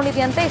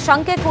ಕಾಣಿಸಿಕೊಂಡಿದೆಯಂತೆ,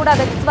 ಶಂಕೆ ಕೂಡ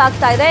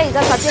ವ್ಯಕ್ತವಾಗ್ತಾ ಇದೆ. ಈಗ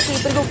ಸದ್ಯಕ್ಕೆ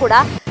ಇಬ್ಬರಿಗೂ ಕೂಡ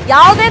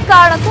ಯಾವುದೇ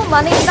ಕಾರಣಕ್ಕೂ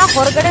ಮನೆಯಿಂದ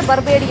ಹೊರಗಡೆ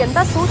ಬರಬೇಡಿ ಅಂತ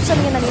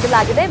ಸೂಚನೆಯನ್ನ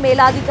ನೀಡಲಾಗಿದೆ.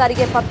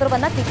 ಮೇಲಾಧಿಕಾರಿಗೆ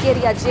ಪತ್ರವನ್ನ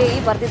ಕಿಕ್ಕೇರಿಯ ಜೆಇ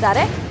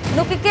ಬರೆದಿದ್ದಾರೆ.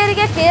 ಇನ್ನು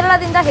ಕಿಕ್ಕೇರಿಗೆ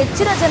ಕೇರಳದಿಂದ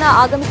ಹೆಚ್ಚಿನ ಜನ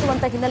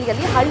ಆಗಮಿಸುವಂತ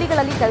ಹಿನ್ನೆಲೆಯಲ್ಲಿ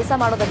ಹಳ್ಳಿಗಳಲ್ಲಿ ಕೆಲಸ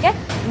ಮಾಡೋದಕ್ಕೆ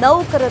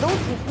ನೌಕರರು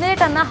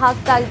ಹಿನ್ನೆಟನ್ನ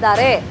ಹಾಕ್ತಾ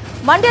ಇದ್ದಾರೆ.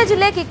 ಮಂಡ್ಯ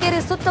ಜಿಲ್ಲೆ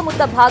ಕಿಕ್ಕೇರಿ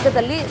ಸುತ್ತಮುತ್ತ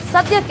ಭಾಗದಲ್ಲಿ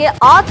ಸದ್ಯಕ್ಕೆ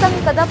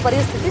ಆತಂಕದ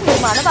ಪರಿಸ್ಥಿತಿ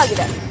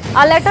ನಿರ್ಮಾಣವಾಗಿದೆ.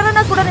 ಆ ಲೆಟರ್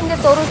ಅನ್ನ ಕೂಡ ನಿಮಗೆ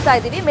ತೋರಿಸ್ತಾ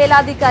ಇದ್ದೀವಿ.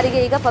 ಮೇಲಾಧಿಕಾರಿಗೆ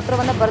ಈಗ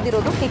ಪತ್ರವನ್ನ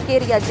ಬರೆದಿರೋದು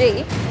ಕಿಕ್ಕೇರಿಯ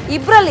ಜೆಇ.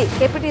 ಇಬ್ಬರಲ್ಲಿ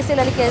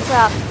ಕೆಪಿಟಿಸಿಎಲ್ ಅಲ್ಲಿ ಕೆಲಸ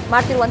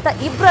ಮಾಡ್ತಿರುವಂತ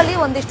ಇಬ್ಬರಲ್ಲಿ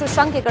ಒಂದಿಷ್ಟು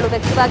ಶಂಕೆಗಳು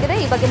ವ್ಯಕ್ತವಾಗಿದೆ.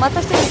 ಈ ಬಗ್ಗೆ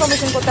ಮತ್ತಷ್ಟು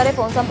ಇನ್ಫಾರ್ಮೇಶನ್ ಕೊಡ್ತಾರೆ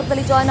ಫೋನ್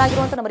ಸಂಪರ್ಕದಲ್ಲಿ ಜಾಯ್ನ್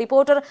ಆಗಿರುವಂತ ನಮ್ಮ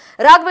ರಿಪೋರ್ಟರ್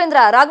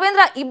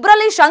ರಾಘವೇಂದ್ರ,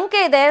 ಇಬ್ಬರಲ್ಲಿ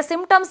ಶಂಕೆ ಇದೆ,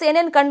 ಸಿಂಪ್ಟಮ್ಸ್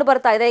ಏನೇನ್ ಕಂಡು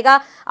ಬರ್ತಾ ಇದೆ? ಈಗ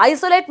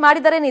ಐಸೋಲೇಟ್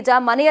ಮಾಡಿದರೆ ನಿಜ,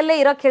 ಮನೆಯಲ್ಲೇ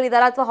ಇರೋಕ್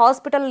ಹೇಳಿದಾರ ಅಥವಾ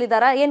ಹಾಸ್ಪಿಟಲ್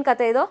ಇದ್ದಾರಾ, ಏನ್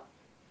ಕತೆ ಇದು?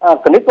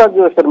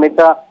 ಖಂಡಿತವಾಗಿಯೂ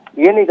ಶರ್ಮಿತಾ,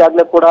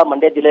 ಏನೀಗಾಗಲೇ ಕೂಡ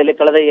ಮಂಡ್ಯ ಜಿಲ್ಲೆಯಲ್ಲಿ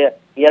ಕಳೆದ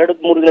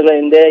 2-3 ದಿನಗಳ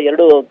ಹಿಂದೆ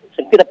 2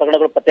 ಶಂಕಿತ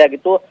ಪ್ರಕರಣಗಳು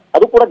ಪತ್ತೆಯಾಗಿತ್ತು.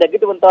 ಅದು ಕೂಡ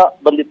ನೆಗೆಟಿವ್ ಅಂತ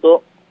ಬಂದಿತ್ತು.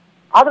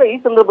 ಆದ್ರೆ ಈ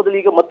ಸಂದರ್ಭದಲ್ಲಿ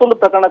ಈಗ ಮತ್ತೊಂದು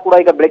ಪ್ರಕರಣ ಕೂಡ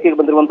ಈಗ ಬೆಳಕಿಗೆ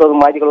ಬಂದಿರುವಂತಹ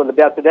ಮಾಹಿತಿಗಳು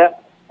ಲಭ್ಯ ಆಗ್ತಿದೆ.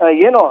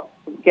 ಏನು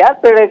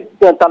ಕ್ಯಾಸ್ಪೇಟೆ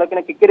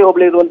ತಾಲೂಕಿನ ಕಿಕ್ಕೇರಿ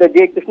ಹೋಬಳಿ ಇರುವಂತಹ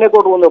ಜೆ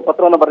ಕೃಷ್ಣೇಗೌಡರು ಒಂದು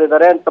ಪತ್ರವನ್ನು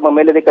ಬರೆದಿದ್ದಾರೆ ತಮ್ಮ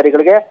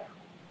ಮೇಲಧಿಕಾರಿಗಳಿಗೆ.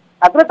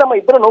 ಆದ್ರೆ ತಮ್ಮ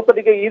ಇಬ್ಬರು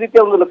ನೌಕರರಿಗೆ ಈ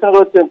ರೀತಿಯ ಒಂದು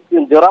ಲಕ್ಷಣಗಳು,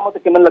 ಜ್ವರ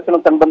ಮತ್ತು ಕೆಮ್ಮು ಲಕ್ಷಣ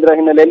ಕಂಡು ಬಂದಿರೋ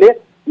ಹಿನ್ನೆಲೆಯಲ್ಲಿ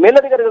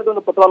ಮೇಲಧಿಕಾರಿಗಳಿಗೆ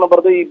ಒಂದು ಪತ್ರವನ್ನು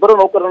ಬರೆದು ಈ ಇಬ್ಬರು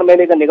ನೌಕರರ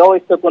ಮೇಲೆ ಈಗ ನಿಗಾ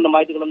ವಹಿಸಬೇಕು ಅನ್ನೋ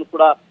ಮಾಹಿತಿಗಳನ್ನು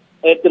ಕೂಡ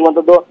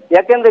ಹೇಳ್ತಿರುವಂತದ್ದು.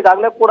 ಯಾಕೆಂದ್ರೆ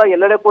ಈಗಾಗಲೇ ಕೂಡ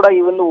ಎಲ್ಲೆಡೆ ಕೂಡ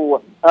ಈ ಒಂದು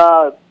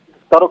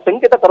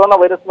ಶಂಕಿತ ಕೊರೋನಾ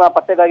ವೈರಸ್ ನ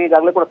ಪತ್ತೆಗಾಗಿ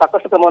ಈಗಾಗಲೇ ಕೂಡ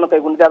ಸಾಕಷ್ಟು ಕ್ರಮವನ್ನು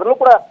ಕೈಗೊಂಡಿದೆ. ಅದರಲ್ಲೂ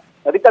ಕೂಡ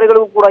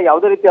ಅಧಿಕಾರಿಗಳಿಗೂ ಕೂಡ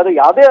ಯಾವುದೇ ರೀತಿಯಾದ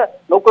ಯಾವುದೇ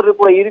ನೌಕರರು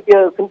ಕೂಡ ಈ ರೀತಿಯ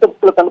ಸಿಂಪ್ಟಮ್ಸ್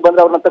ಗಳು ಕಂಡು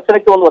ಬಂದ್ರೆ ಅವ್ರನ್ನ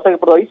ತಕ್ಷಣಕ್ಕೆ ಒಂದು ಹೊಸ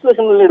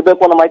ಐಸೋಲೇಷನ್ ನಲ್ಲಿ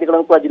ಇಡಬೇಕು ಅನ್ನೋ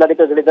ಮಾಹಿತಿಗಳನ್ನು ಕೂಡ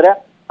ಜಿಲ್ಲಾಧಿಕಾರಿ ಹೇಳಿದ್ದಾರೆ.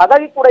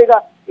 ಹಾಗಾಗಿ ಕೂಡ ಈಗ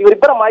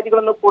ಇವರಿಬ್ಬರ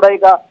ಮಾಹಿತಿಗಳನ್ನು ಕೂಡ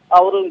ಈಗ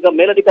ಅವರು ಈಗ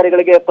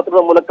ಮೇಲಧಿಕಾರಿಗಳಿಗೆ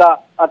ಪತ್ರದ ಮೂಲಕ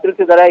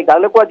ತಿಳಿಸಿದ್ದಾರೆ.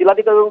 ಈಗಾಗಲೇ ಕೂಡ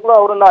ಜಿಲ್ಲಾಧಿಕಾರಿಗಳು ಕೂಡ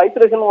ಅವರನ್ನ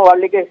ಐಸೋಲೇಷನ್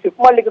ಮಾಡಲಿಕ್ಕೆ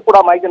ಶಿಫ್ಟ್ ಮಾಡ್ಲಿಕ್ಕೆ ಕೂಡ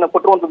ಮಾಹಿತಿಯನ್ನು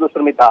ಕೊಟ್ಟಿರುವಂತದ್ದು.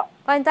 ಶ್ರಮಿತಾ,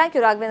 ಥ್ಯಾಂಕ್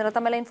ಯು ರಾಘವೇಂದ್ರ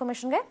ತಮ್ಮೆಲ್ಲ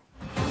ಇನ್ಫಾರ್ಮೇಶನ್ಗೆ.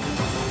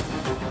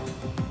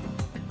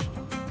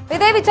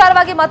 ಇದೇ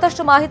ವಿಚಾರವಾಗಿ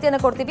ಮತ್ತಷ್ಟು ಮಾಹಿತಿಯನ್ನು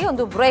ಕೊಡ್ತೀವಿ,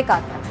 ಒಂದು ಬ್ರೇಕ್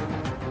ಆಗಿದೆ.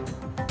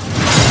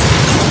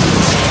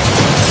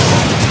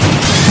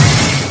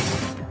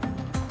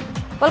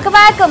 Welcome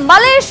back.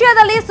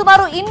 ಮಲೇಷಿಯಾದಲ್ಲಿ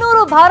ಸುಮಾರು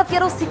 200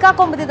 ಭಾರತೀಯರು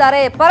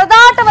ಸಿಕ್ಕಾಕೊಂಡಿದ್ದಾರೆ,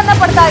 ಪರದಾಟವನ್ನ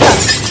ಪಡ್ತಾ ಇದ್ದಾರೆ.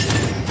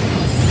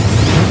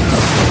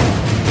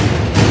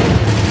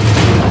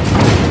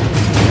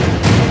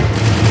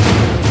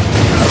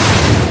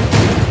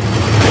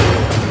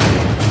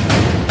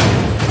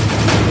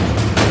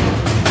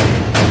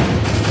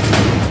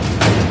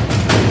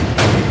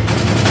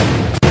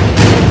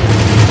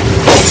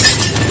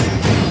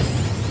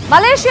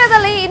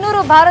 ಮಲೇಷಿಯಾದಲ್ಲಿ 200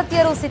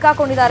 ಭಾರತೀಯರು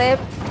ಸಿಕ್ಕಾಕೊಂಡಿದ್ದಾರೆ,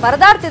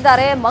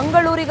 ಪರದಾಡ್ತಿದ್ದಾರೆ.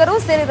 ಮಂಗಳೂರಿಗರು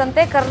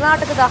ಸೇರಿದಂತೆ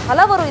ಕರ್ನಾಟಕದ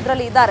ಹಲವರು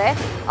ಇದರಲ್ಲಿ ಇದ್ದಾರೆ.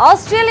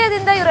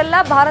 ಆಸ್ಟ್ರೇಲಿಯಾದಿಂದ ಇವರೆಲ್ಲ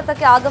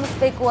ಭಾರತಕ್ಕೆ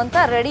ಆಗಮಿಸಬೇಕು ಅಂತ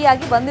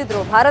ರೆಡಿಯಾಗಿ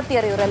ಬಂದಿದ್ರು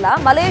ಭಾರತೀಯರು. ಇವರೆಲ್ಲ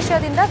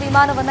ಮಲೇಷಿಯಾದಿಂದ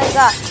ವಿಮಾನವನ್ನ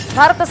ಈಗ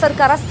ಭಾರತ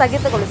ಸರ್ಕಾರ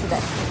ಸ್ಥಗಿತಗೊಳಿಸಿದೆ.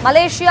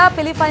 ಮಲೇಷಿಯಾ,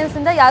 ಫಿಲಿಪೈನ್ಸ್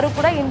ಇಂದ ಯಾರು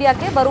ಕೂಡ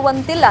ಇಂಡಿಯಾಕ್ಕೆ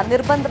ಬರುವಂತಿಲ್ಲ,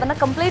 ನಿರ್ಬಂಧವನ್ನ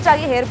ಕಂಪ್ಲೀಟ್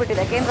ಆಗಿ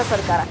ಹೇರ್ಬಿಟ್ಟಿದೆ ಕೇಂದ್ರ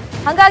ಸರ್ಕಾರ.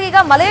 ಹಾಗಾಗಿ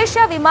ಈಗ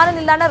ಮಲೇಷಿಯಾ ವಿಮಾನ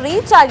ನಿಲ್ದಾಣ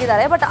ರೀಚ್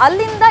ಆಗಿದ್ದಾರೆ, ಬಟ್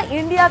ಅಲ್ಲಿಂದ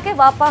ಇಂಡಿಯಾಕ್ಕೆ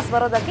ವಾಪಸ್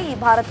ಬರೋದಕ್ಕೆ ಈ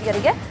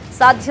ಭಾರತೀಯರಿಗೆ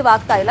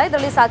ಸಾಧ್ಯವಾಗ್ತಾ ಇಲ್ಲ.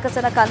 ಇದರಲ್ಲಿ ಸಾಕಷ್ಟು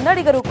ಜನ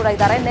ಕನ್ನಡಿಗರು ಕೂಡ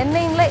ಇದ್ದಾರೆ.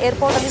 ನಿನ್ನೆಯಿಂದಲೇ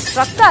ಏರ್ಪೋರ್ಟ್ ಅಲ್ಲಿ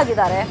ಸ್ಟ್ರಕ್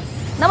ಆಗಿದ್ದಾರೆ.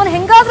 ನಮ್ಮನ್ನು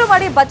ಹೆಂಗಾದ್ರೂ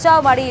ಮಾಡಿ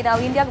ಬಚಾವ್ ಮಾಡಿ, ನಾವು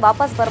ಇಂಡಿಯಾಗೆ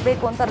ವಾಪಸ್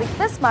ಬರಬೇಕು ಅಂತ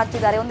ರಿಕ್ವೆಸ್ಟ್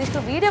ಮಾಡ್ತಿದ್ದಾರೆ. ಒಂದಿಷ್ಟು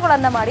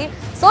ವಿಡಿಯೋಗಳನ್ನ ಮಾಡಿ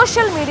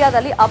ಸೋಷಿಯಲ್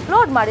ಮೀಡಿಯಾದಲ್ಲಿ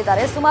ಅಪ್ಲೋಡ್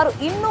ಮಾಡಿದ್ದಾರೆ. ಸುಮಾರು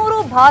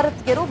 200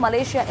 ಭಾರತೀಯರು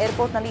ಮಲೇಷಿಯಾ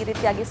ಏರ್ಪೋರ್ಟ್ ನಲ್ಲಿ ಈ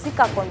ರೀತಿಯಾಗಿ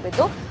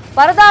ಸಿಕ್ಕಾಕೊಂಡ್ಬಿದ್ದು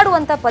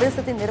ಪರದಾಡುವಂತ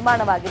ಪರಿಸ್ಥಿತಿ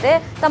ನಿರ್ಮಾಣವಾಗಿದೆ.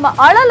 ತಮ್ಮ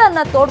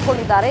ಅಳಲನ್ನ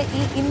ತೋಡ್ಕೊಂಡಿದ್ದಾರೆ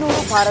ಈ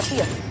 200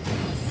 ಭಾರತೀಯರು.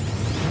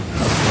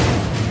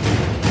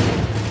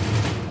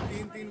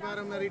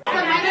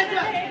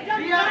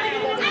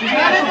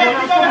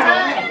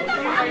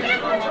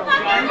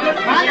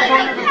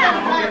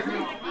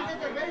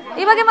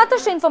 ಈ ಬಗ್ಗೆ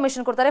ಮತ್ತಷ್ಟು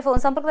ಇನ್ಫಾರ್ಮೇಶನ್ ಕೊಡ್ತಾರೆ. ಫೋನ್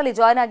ಸಂಪರ್ಕದಲ್ಲಿ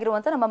ಜಾಯ್ನ್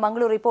ಆಗಿರುವಂತ ನಮ್ಮ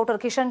ಮಂಗಳೂರು ರಿಪೋರ್ಟರ್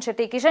ಕಿಶನ್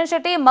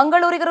ಶೆಟ್ಟಿ.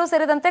 ಮಂಗಳೂರಿಗರು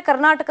ಸೇರಿದಂತೆ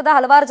ಕರ್ನಾಟಕದ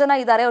ಹಲವಾರು ಜನ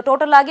ಇದ್ದಾರೆ.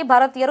 ಟೋಟಲ್ ಆಗಿ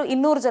ಭಾರತೀಯರು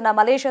 200 ಜನ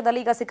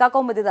ಮಲೇಷ್ಯಾದಲ್ಲಿ ಈಗ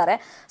ಸಿಕ್ಕಾಕೊಂಡ್ಬಿದ್ದಾರೆ.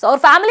 ಸೊ ಅವ್ರ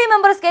ಫ್ಯಾಮಿಲಿ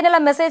ಮೆಂಬರ್ಸ್ಗೆ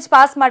ಏನೆಲ್ಲ ಮೆಸೇಜ್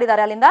ಪಾಸ್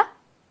ಮಾಡಿದ್ದಾರೆ ಅಲ್ಲಿಂದ?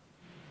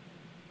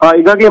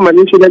 ಈಗಾಗಲೇ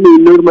ಮಲೇಷ್ಯಾದಲ್ಲಿ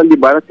 200 ಮಂದಿ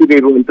ಭಾರತೀಯರು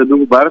ಇರುವಂತದ್ದು.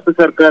 ಭಾರತ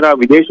ಸರ್ಕಾರ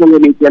ವಿದೇಶಾಂಗ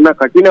ನೀತಿಯನ್ನ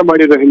ಕಠಿಣ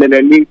ಮಾಡಿರೋ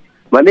ಹಿನ್ನೆಲೆಯಲ್ಲಿ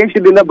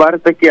ಮಲೇಷ್ಯಾದಿಂದ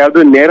ಭಾರತಕ್ಕೆ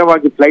ಯಾವುದೂ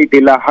ನೇರವಾಗಿ ಫ್ಲೈಟ್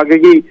ಇಲ್ಲ.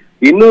 ಹಾಗಾಗಿ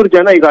 200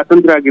 ಜನ ಈಗ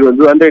ಅತಂತ್ರ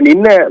ಆಗಿರುವುದು. ಅಂದ್ರೆ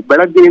ನಿನ್ನೆ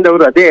ಬೆಳಗ್ಗಿನಿಂದ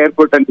ಅವರು ಅದೇ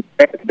ಏರ್ಪೋರ್ಟ್ ಅಲ್ಲಿ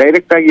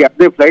ಡೈರೆಕ್ಟ್ ಆಗಿ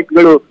ಯಾವುದೇ ಫ್ಲೈಟ್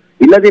ಗಳು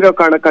ಇಲ್ಲದಿರೋ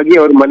ಕಾರಣಕ್ಕಾಗಿ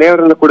ಅವ್ರ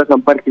ಮನೆಯವರನ್ನ ಕೂಡ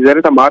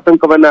ಸಂಪರ್ಕಿಸಿದ್ದಾರೆ, ತಮ್ಮ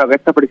ಆತಂಕವನ್ನ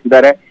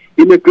ವ್ಯಕ್ತಪಡಿಸಿದ್ದಾರೆ.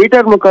 ಇನ್ನು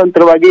ಟ್ವಿಟರ್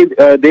ಮುಖಾಂತರವಾಗಿ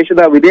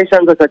ದೇಶದ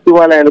ವಿದೇಶಾಂಗ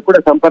ಸಚಿವಾಲಯನು ಕೂಡ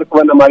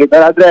ಸಂಪರ್ಕವನ್ನ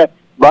ಮಾಡಿದ್ದಾರೆ. ಆದ್ರೆ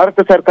ಭಾರತ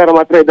ಸರ್ಕಾರ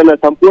ಮಾತ್ರ ಇದನ್ನ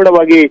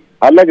ಸಂಪೂರ್ಣವಾಗಿ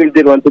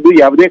ಅಲ್ಲಗಿಳಿದಿರುವಂತದ್ದು.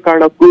 ಯಾವುದೇ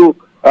ಕಾರಣಕ್ಕೂ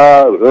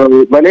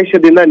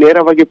ಮಲೇಷ್ಯಾದಿಂದ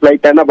ನೇರವಾಗಿ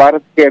ಫ್ಲೈಟ್ ಅನ್ನ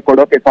ಭಾರತಕ್ಕೆ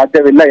ಕೊಡೋಕೆ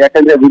ಸಾಧ್ಯವಿಲ್ಲ.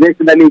 ಯಾಕಂದ್ರೆ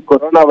ವಿದೇಶದಲ್ಲಿ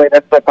ಕೊರೋನಾ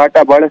ವೈರಸ್ ಕಾಟ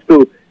ಬಹಳಷ್ಟು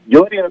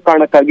ಜೋರಿನ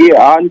ಕಾರಣಕ್ಕಾಗಿ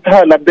ಅಂತಹ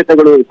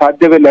ಲಭ್ಯತೆಗಳು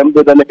ಸಾಧ್ಯವಿಲ್ಲ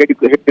ಎಂಬುದನ್ನು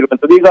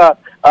ಹೇಳಿರುವಂತದ್ದು. ಈಗ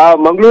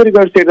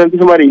ಮಂಗಳೂರಿಗರು ಸೇರಿದಂತೆ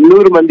ಸುಮಾರು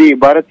 200 ಮಂದಿ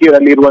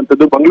ಭಾರತೀಯರಲ್ಲಿ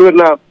ಇರುವಂತದ್ದು.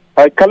 ಮಂಗಳೂರಿನ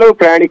ಕೆಲವು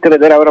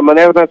ಪ್ರಯಾಣಿಕರಿದ್ದಾರೆ, ಅವರ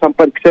ಮನೆಯವರನ್ನ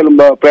ಸಂಪರ್ಕಿಸಲು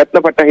ಪ್ರಯತ್ನ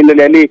ಪಟ್ಟ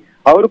ಹಿನ್ನೆಲೆಯಲ್ಲಿ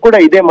ಅವರು ಕೂಡ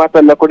ಇದೇ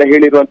ಮಾತನ್ನ ಕೂಡ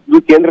ಹೇಳಿರುವಂತದ್ದು.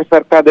 ಕೇಂದ್ರ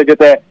ಸರ್ಕಾರದ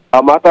ಜೊತೆ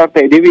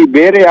ಮಾತಾಡ್ತಾ ಇದೀವಿ,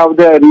 ಬೇರೆ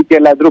ಯಾವುದೇ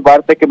ರೀತಿಯಲ್ಲಾದ್ರೂ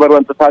ಭಾರತಕ್ಕೆ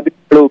ಬರುವಂತ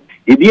ಸಾಧ್ಯತೆಗಳು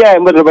ಇದೆಯಾ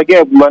ಎಂಬುದರ ಬಗ್ಗೆ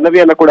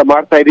ಮನವಿಯನ್ನ ಕೂಡ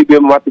ಮಾಡ್ತಾ ಇದೀವಿ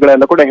ಎಂಬ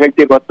ಮಾತುಗಳನ್ನ ಕೂಡ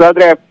ಹೇಳ್ತಿರುವಂತದ್ದು.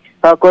 ಆದ್ರೆ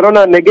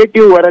ಕೊರೋನಾ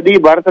ನೆಗೆಟಿವ್ ವರದಿ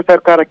ಭಾರತ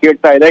ಸರ್ಕಾರ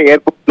ಕೇಳ್ತಾ ಇದೆ.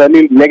 ಏರ್ಪೋರ್ಟ್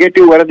ನಲ್ಲಿ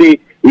ನೆಗೆಟಿವ್ ವರದಿ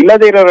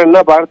ಇಲ್ಲದೇ ಇರೋರನ್ನ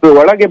ಭಾರತದ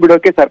ಒಳಗೆ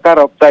ಬಿಡೋಕೆ ಸರ್ಕಾರ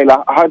ಒಪ್ತಾ ಇಲ್ಲ.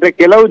 ಆದ್ರೆ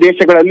ಕೆಲವು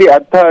ದೇಶಗಳಲ್ಲಿ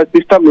ಅಂಥ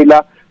ಸಿಸ್ಟಮ್ ಇಲ್ಲ.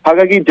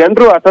 ಹಾಗಾಗಿ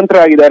ಜನರು ಅತಂತ್ರ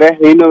ಆಗಿದ್ದಾರೆ.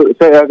 ಇನ್ನು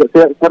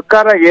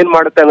ಸರ್ಕಾರ ಏನ್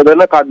ಮಾಡುತ್ತೆ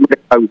ಅನ್ನೋದನ್ನ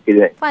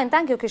ಕಾದ್ಬೇಕಾಗುತ್ತಿದೆ. Fine,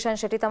 thank you Kishan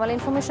Shetty ತಮ್ಮ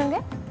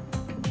ಇನ್ಫಾರ್ಮೇಶನ್ಗೆ.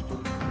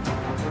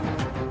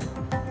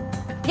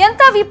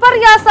 ಎಂತ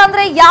ವಿಪರ್ಯಾಸ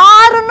ಅಂದ್ರೆ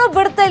ಯಾರನ್ನು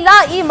ಬಿಡ್ತಿಲ್ಲ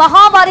ಈ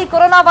ಮಹಾಮಾರಿ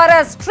ಕೊರೋನಾ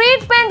ವೈರಸ್.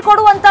 ಟ್ರೀಟ್ಮೆಂಟ್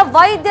ಕೊಡುವಂತ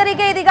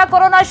ವೈದ್ಯರಿಗೆ ಇದೀಗ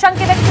ಕೊರೋನಾ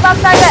ಶಂಕೆ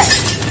ವ್ಯಕ್ತವಾಗ್ತಾ ಇದೆ.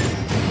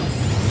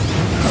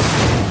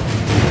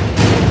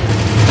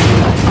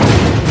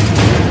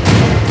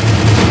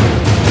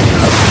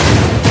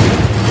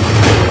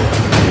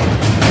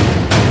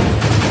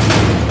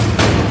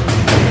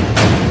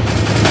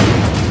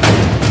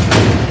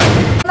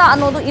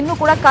 ಅನ್ನೋದು ಇನ್ನೂ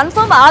ಕೂಡ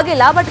ಕನ್ಫರ್ಮ್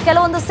ಆಗಿಲ್ಲ, ಬಟ್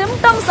ಕೆಲವೊಂದು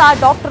ಸಿಂಪ್ಟಮ್ಸ್ ಆ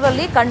ಡಾಕ್ಟರ್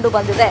ಅಲ್ಲಿ ಕಂಡು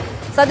ಬಂದಿದೆ.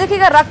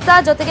 ಸದ್ಯಕ್ಕೀಗ ರಕ್ತ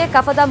ಜೊತೆಗೆ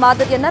ಕಫದ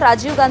ಮಾದರಿಯನ್ನ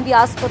ರಾಜೀವ್ ಗಾಂಧಿ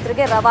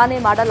ಆಸ್ಪತ್ರೆಗೆ ರವಾನೆ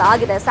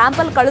ಮಾಡಲಾಗಿದೆ.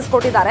 ಸ್ಯಾಂಪಲ್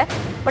ಕಳಿಸ್ಕೊಟ್ಟಿದ್ದಾರೆ,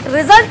 ಬಟ್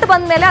ರಿಸಲ್ಟ್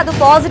ಬಂದ ಮೇಲೆ ಅದು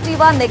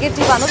ಪಾಸಿಟಿವ್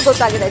ನೆಗೆಟಿವ್ ಅನ್ನೋದು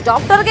ಗೊತ್ತಾಗಿದೆ.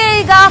 ಡಾಕ್ಟರ್ಗೆ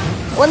ಈಗ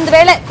ಒಂದ್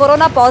ವೇಳೆ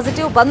ಕೊರೋನಾ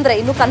ಪಾಸಿಟಿವ್ ಬಂದ್ರೆ,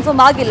 ಇನ್ನು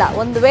ಕನ್ಫರ್ಮ್ ಆಗಿಲ್ಲ,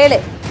 ಒಂದ್ ವೇಳೆ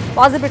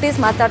ಪಾಸಿಬಿಲಿಟೀಸ್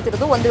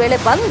ಮಾತಾಡ್ತಿರೋದು, ಒಂದ್ ವೇಳೆ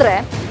ಬಂದ್ರೆ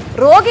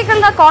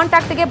ರೋಗಿಗಳನ್ನ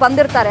ಕಾಂಟ್ಯಾಕ್ಟ್ಗೆ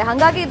ಬಂದಿರ್ತಾರೆ.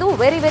 ಹಾಗಾಗಿ ಇದು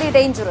ವೆರಿ ವೆರಿ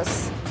ಡೇಂಜರಸ್.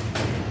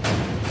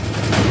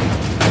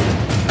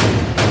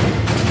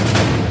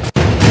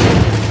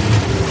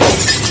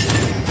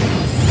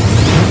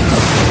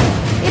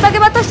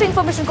 ಬಗ್ಗೆ ಮತ್ತಷ್ಟು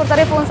ಇನ್ಫಾರ್ಮೇಶನ್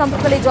ಕೊಡ್ತಾರೆ. ಫೋನ್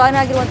ಸಂಪರ್ಕದಲ್ಲಿ ಜಾಯ್ನ್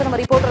ಆಗಿರುವಂತ ನಮ್ಮ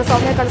ರಿಪೋರ್ಟರ್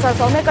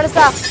ಸೌಮ್ಯ ಕಳಸ.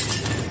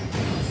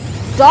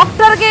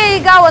 ಡಾಕ್ಟರ್ಗೆ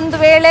ಈಗ ಒಂದು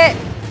ವೇಳೆ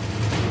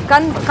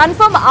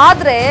ಕನ್ಫರ್ಮ್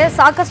ಆದ್ರೆ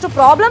ಸಾಕಷ್ಟು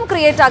ಪ್ರಾಬ್ಲಮ್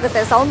ಕ್ರಿಯೇಟ್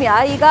ಆಗುತ್ತೆ ಸೌಮ್ಯ.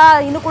 ಈಗ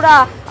ಇನ್ನು ಕೂಡ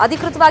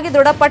ಅಧಿಕೃತವಾಗಿ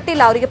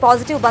ದೃಢಪಟ್ಟಿಲ್ಲ ಅವರಿಗೆ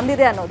ಪಾಸಿಟಿವ್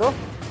ಬಂದಿದೆ ಅನ್ನೋದು.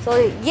 ಸೊ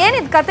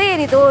ಏನಿದ್ ಕತೆ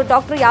ಏನಿದು?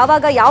 ಡಾಕ್ಟರ್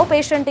ಯಾವಾಗ ಯಾವ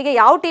ಪೇಷಂಟಿಗೆ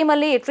ಯಾವ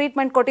ಟೀಮಲ್ಲಿ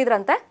ಟ್ರೀಟ್ಮೆಂಟ್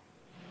ಕೊಟ್ಟಿದ್ರಂತೆ?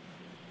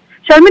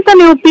 ಶರ್ಮಿತಾ,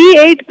 ನೀವು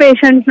P8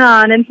 ಪೇಷಂಟ್ ನ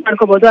ನೆನ್ಪು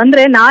ಮಾಡ್ಕೋಬಹುದು.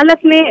 ಅಂದ್ರೆ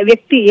 4ನೇ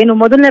ವ್ಯಕ್ತಿ ಏನು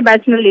ಮೊದಲನೇ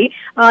ಬ್ಯಾಚ್ ನಲ್ಲಿ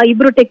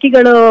 2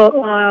 ಟೆಕ್ಕಿಗಳು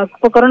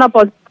ಕೊರೋನಾ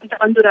ಪಾಸಿಟಿವ್ ಅಂತ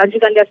ಬಂದು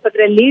ರಾಜೀವ್ ಗಾಂಧಿ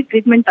ಆಸ್ಪತ್ರೆಯಲ್ಲಿ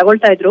ಟ್ರೀಟ್ಮೆಂಟ್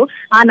ತಗೊಳ್ತಾ ಇದ್ರು.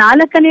 ಆ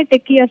 4ನೇ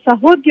ಟೆಕ್ಕಿಯ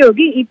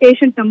ಸಹೋದ್ಯೋಗಿ ಈ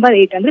ಪೇಷಂಟ್ ನಂಬರ್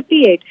 8 ಅಂದ್ರೆ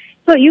P8.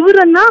 ಸೊ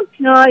ಇವರನ್ನ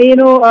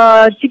ಏನು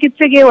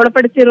ಚಿಕಿತ್ಸೆಗೆ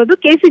ಒಳಪಡಿಸಿರೋದು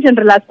KC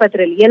ಜನರಲ್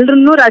ಆಸ್ಪತ್ರೆಯಲ್ಲಿ.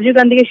 ಎಲ್ಲರನ್ನೂ ರಾಜೀವ್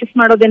ಗಾಂಧಿಗೆ ಶಿಫ್ಟ್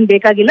ಮಾಡೋದೇನು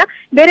ಬೇಕಾಗಿಲ್ಲ,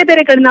 ಬೇರೆ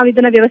ಬೇರೆ ಕಡೆ ನಾವು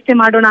ಇದನ್ನ ವ್ಯವಸ್ಥೆ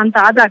ಮಾಡೋಣ ಅಂತ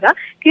ಆದಾಗ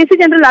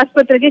KC ಜನರಲ್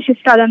ಆಸ್ಪತ್ರೆಗೆ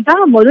ಶಿಫ್ಟ್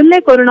ಆದಂತಹ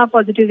ಮೊದಲನೇ ಕೊರೋನಾ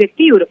ಪಾಸಿಟಿವ್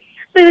ವ್ಯಕ್ತಿ ಇವರು.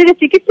 ಸೊ ಇವರಿಗೆ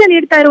ಚಿಕಿತ್ಸೆ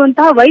ನೀಡ್ತಾ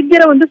ಇರುವಂತಹ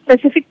ವೈದ್ಯರ ಒಂದು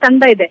ಸ್ಪೆಸಿಫಿಕ್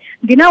ತಂಡ ಇದೆ.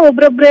 ದಿನ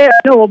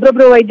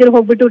ಒಬ್ರೊಬ್ರು ವೈದ್ಯರು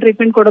ಹೋಗ್ಬಿಟ್ಟು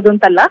ಟ್ರೀಟ್ಮೆಂಟ್ ಕೊಡೋದು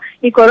ಅಂತಲ್ಲ.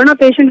 ಈ ಕೊರೋನಾ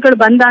ಪೇಷಂಟ್ ಗಳು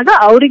ಬಂದಾಗ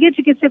ಅವರಿಗೆ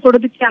ಚಿಕಿತ್ಸೆ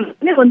ಕೊಡೋದಕ್ಕೆ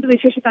ಅಂತಾನೆ ಒಂದು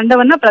ವಿಶೇಷ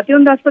ತಂಡವನ್ನ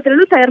ಪ್ರತಿಯೊಂದು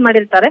ಆಸ್ಪತ್ರೆಯಲ್ಲೂ ತಯಾರು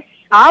ಮಾಡಿರ್ತಾರೆ.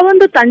 ಆ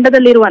ಒಂದು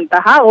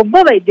ತಂಡದಲ್ಲಿರುವಂತಹ ಒಬ್ಬ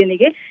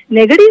ವೈದ್ಯನಿಗೆ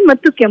ನೆಗಡಿ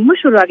ಮತ್ತು ಕೆಮ್ಮು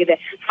ಶುರುವಾಗಿದೆ.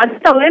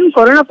 ಅಂತ ಅವರೇನು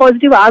ಕೊರೋನಾ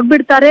ಪಾಸಿಟಿವ್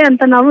ಆಗ್ಬಿಡ್ತಾರೆ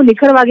ಅಂತ ನಾವು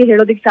ನಿಖರವಾಗಿ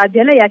ಹೇಳೋದಿಕ್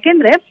ಸಾಧ್ಯ ಇಲ್ಲ.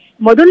 ಯಾಕೆಂದ್ರೆ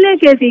ಮೊದಲನೇ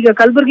ಕೇಸ್, ಈಗ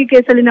ಕಲಬುರಗಿ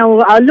ಕೇಸಲ್ಲಿ ನಾವು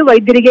ಅಲ್ಲೂ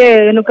ವೈದ್ಯರಿಗೆ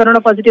ಏನು ಕೊರೋನಾ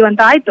ಪಾಸಿಟಿವ್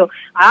ಅಂತ ಆಯ್ತು.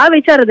 ಆ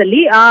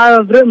ವಿಚಾರದಲ್ಲಿ ಆ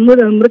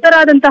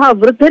ಮೃತರಾದಂತಹ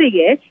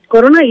ವೃದ್ಧರಿಗೆ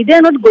ಕೊರೋನಾ ಇದೆ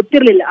ಅನ್ನೋದು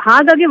ಗೊತ್ತಿರ್ಲಿಲ್ಲ.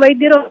 ಹಾಗಾಗಿ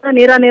ವೈದ್ಯರು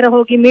ನೇರ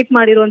ಹೋಗಿ ಮೀಟ್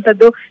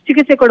ಮಾಡಿರುವಂತದ್ದು,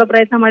 ಚಿಕಿತ್ಸೆ ಕೊಡೋ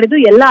ಪ್ರಯತ್ನ ಮಾಡಿದ್ದು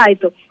ಎಲ್ಲ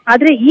ಆಯ್ತು.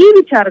 ಆದ್ರೆ ಈ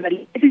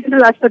ವಿಚಾರದಲ್ಲಿ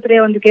ಜನರಲ್ ಆಸ್ಪತ್ರೆಯ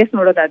ಒಂದು ಕೇಸ್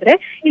ನೋಡೋದಾದ್ರೆ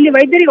ಇಲ್ಲಿ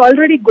ವೈದ್ಯರಿಗೆ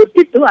ಆಲ್ರೆಡಿ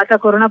ಗೊತ್ತಿತ್ತು ಆತ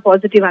ಕೊರೋನಾ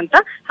ಪಾಸಿಟಿವ್ ಅಂತ.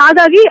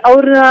 ಹಾಗಾಗಿ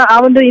ಅವ್ರ ಆ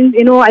ಒಂದು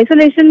ಏನು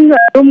ಐಸೋಲೇಷನ್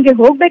ರೂಮ್ಗೆ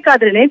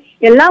ಹೋಗ್ಬೇಕಾದ್ರೇನೆ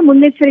ಎಲ್ಲಾ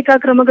ಮುನ್ನೆಚ್ಚರಿಕಾ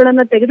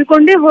ಕ್ರಮಗಳನ್ನ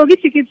ತೆಗೆದುಕೊಂಡೇ ಹೋಗಿ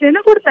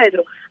ಚಿಕಿತ್ಸೆಯನ್ನ ಕೊಡ್ತಾ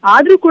ಇದ್ರು.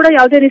 ಆದ್ರೂ ಕೂಡ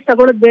ಯಾವುದೇ ರಿಸ್ಕ್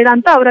ತಗೊಳ್ಳೋದು ಬೇಡ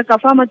ಅಂತ ಅವರ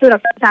ಕಫ ಮತ್ತು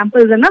ರಕ್ತ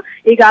ಸ್ಯಾಂಪಲ್ಸ್ ಅನ್ನ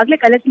ಈಗಾಗಲೇ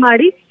ಕಲೆಕ್ಟ್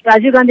ಮಾಡಿ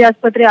ರಾಜೀವ್ ಗಾಂಧಿ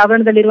ಆಸ್ಪತ್ರೆ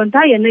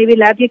ಆವರಣದಲ್ಲಿರುವಂತಹ NIV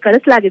ಲ್ಯಾಬ್ಗೆ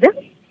ಕಳಿಸಲಾಗಿದೆ.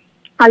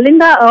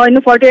 ಅಲ್ಲಿಂದ ಇನ್ನು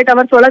 48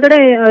 ಅವರ್ಸ್ ಒಳಗಡೆ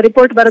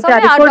ರಿಪೋರ್ಟ್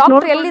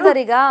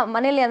ಬರುತ್ತೆ. ಈಗ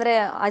ಮನೆಯಲ್ಲಿ ಅಂದ್ರೆ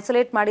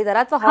ಐಸೋಲೇಟ್ ಮಾಡಿದಾರ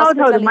ಅಥವಾ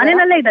ಹೌದು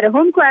ಮನೆಯಲ್ಲೇ ಇದ್ದಾರೆ,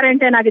 ಹೋಮ್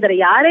ಕ್ವಾರಂಟೈನ್ ಆಗಿದ್ದಾರೆ.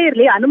 ಯಾರೇ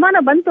ಇರ್ಲಿ ಅನುಮಾನ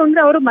ಬಂತು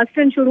ಅಂದ್ರೆ ಅವರು must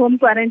and should home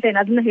quarantine.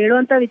 ಅದನ್ನ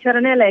ಹೇಳುವಂತ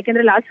ವಿಚಾರನೇ ಅಲ್ಲ,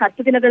 ಯಾಕಂದ್ರೆ ಲಾಸ್ಟ್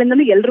 10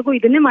 ದಿನಗಳಿಂದಲೂ ಎಲ್ರಿಗೂ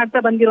ಇದನ್ನೇ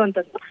ಮಾಡ್ತಾ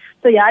ಬಂದಿರುವಂತದ್ದು.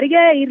 ಸೊ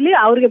ಯಾರಿಗೇ ಇರ್ಲಿ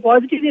ಅವ್ರಿಗೆ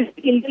ಪಾಸಿಟಿವ್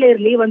ಇಲ್ದಲೇ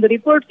ಇರ್ಲಿ, ಒಂದು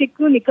ರಿಪೋರ್ಟ್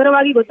ಸಿಕ್ಕು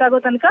ನಿಖರವಾಗಿ ಗೊತ್ತಾಗೋ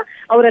ತನಕ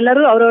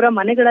ಅವರೆಲ್ಲರೂ ಅವರವರ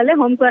ಮನೆಗಳಲ್ಲೇ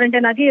ಹೋಮ್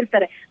ಕ್ವಾರಂಟೈನ್ ಆಗಿ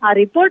ಇರ್ತಾರೆ. ಆ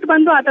ರಿಪೋರ್ಟ್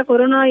ಬಂದು ಆತ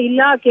ಕೊರೋನಾ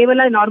ಇಲ್ಲ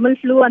ಕೇವಲ ನಾರ್ಮಲ್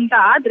ಫ್ಲೂ ಅಂತ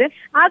ಆದ್ರೆ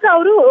ಆಗ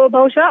ಅವರು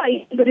ಬಹುಶಃ ಈ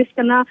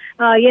ರಿಸ್ಕ್ ಅನ್ನ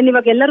ಏನ್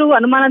ಇವಾಗ ಎಲ್ಲರೂ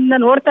ಅನುಮಾನದಿಂದ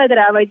ನೋಡ್ತಾ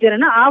ಇದಾರೆ ಆ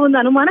ವೈದ್ಯರನ್ನ, ಆ ಒಂದು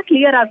ಅನುಮಾನ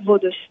ಕ್ಲಿಯರ್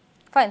ಆಗ್ಬೋದು.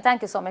 ಫೈನ್,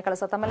 ಥ್ಯಾಂಕ್ ಯು ಸೌಮ್ಯ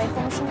ಕಳಸ ತಮ್ಮೆಲ್ಲ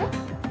ಇನ್ಫಾರ್ಮೇಶನ್ಗೆ.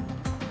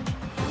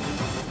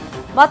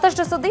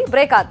 ಮತ್ತಷ್ಟು ಸುದ್ದಿ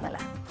ಬ್ರೇಕ್ ಆದ್ಮೇಲೆ.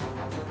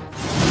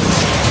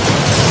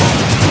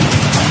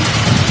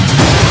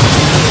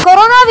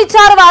 ಕೊರೋನಾ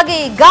ವಿಚಾರವಾಗಿ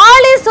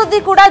ಗಾಳಿ ಸುದ್ದಿ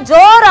ಕೂಡ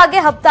ಜೋರಾಗಿ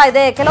ಹಬ್ತಾ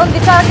ಇದೆ. ಕೆಲವೊಂದು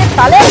ವಿಚಾರಕ್ಕೆ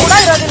ತಲೆ ಕೂಡ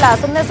ಇರೋದಿಲ್ಲ,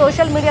 ಸುಮ್ಮನೆ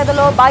ಸೋಷಿಯಲ್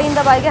ಮೀಡಿಯಾದಲ್ಲೋ ಬಾಯಿಂದ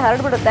ಬಾಯಿಗೆ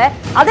ಹರಡ್ಬಿಡುತ್ತೆ.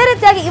 ಅದೇ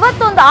ರೀತಿಯಾಗಿ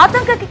ಇವತ್ತೊಂದು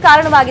ಆತಂಕಕ್ಕೆ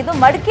ಕಾರಣವಾಗಿದ್ದು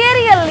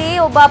ಮಡಿಕೇರಿಯಲ್ಲಿ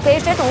ಒಬ್ಬ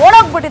ಪೇಷಂಟ್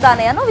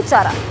ಓಡೋಗ್ಬಿಟ್ಟಿದ್ದಾನೆ ಅನ್ನೋ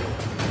ವಿಚಾರ.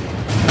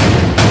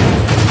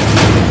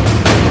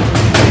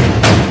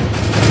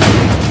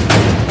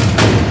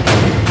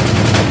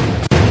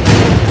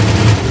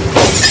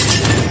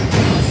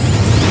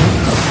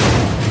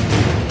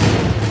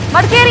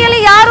 ಮಡಿಕೇರಿಯಲ್ಲಿ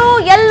ಯಾರು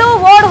ಎಲ್ಲೂ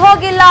ಓಡ್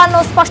ಹೋಗಿಲ್ಲ ಅನ್ನೋ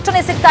ಸ್ಪಷ್ಟನೆ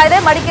ಸಿಗ್ತಾ ಇದೆ.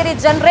 ಮಡಿಕೇರಿ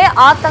ಜನರೇ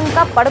ಆತಂಕ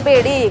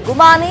ಪಡಬೇಡಿ,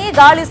 ಗುಮಾನಿ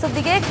ಗಾಳಿ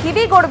ಸುದ್ದಿಗೆ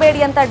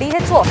ಕಿವಿಗೊಡಬೇಡಿ ಅಂತ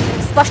ಡಿಎಚ್ಒ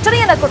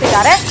ಸ್ಪಷ್ಟನೆಯನ್ನ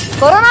ಕೊಟ್ಟಿದ್ದಾರೆ.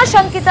 ಕೊರೋನಾ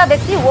ಶಂಕಿತ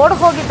ವ್ಯಕ್ತಿ ಓಡ್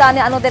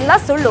ಹೋಗಿದ್ದಾನೆ ಅನ್ನೋದೆಲ್ಲ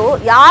ಸುಳ್ಳು,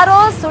 ಯಾರೋ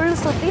ಸುಳ್ಳು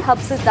ಸುದ್ದಿ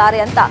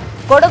ಹಬ್ಬಿಸಿದ್ದಾರೆ ಅಂತ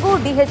ಕೊಡಗು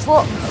ಡಿಎಚ್ಒ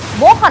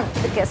ಮೋಹನ್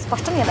ಇದಕ್ಕೆ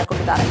ಸ್ಪಷ್ಟನೆಯನ್ನ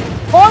ಕೊಟ್ಟಿದ್ದಾರೆ.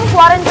 ಹೋಮ್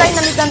ಕ್ವಾರಂಟೈನ್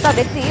ನಲ್ಲಿದ್ದಂತ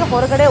ವ್ಯಕ್ತಿ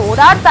ಹೊರಗಡೆ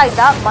ಓಡಾಡ್ತಾ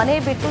ಇದ್ದ, ಮನೆ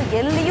ಬಿಟ್ಟು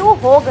ಎಲ್ಲಿಯೂ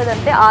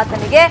ಹೋಗದಂತೆ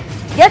ಆತನಿಗೆ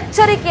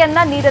ಎಚ್ಚರಿಕೆಯನ್ನ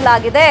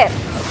ನೀಡಲಾಗಿದೆ.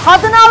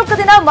 14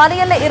 ದಿನ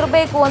ಮನೆಯಲ್ಲೇ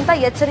ಇರಬೇಕು ಅಂತ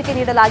ಎಚ್ಚರಿಕೆ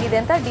ನೀಡಲಾಗಿದೆ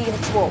ಅಂತ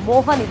ಡಿಎಚ್ಒ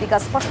ಮೋಹನ್ ಇದೀಗ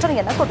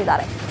ಸ್ಪಷ್ಟನೆಯನ್ನ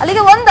ಕೊಟ್ಟಿದ್ದಾರೆ.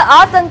 ಅಲ್ಲಿಗೆ ಒಂದು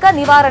ಆತಂಕ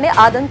ನಿವಾರಣೆ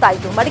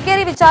ಆದಂತಾಯ್ತು.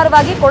 ಮಡಿಕೇರಿ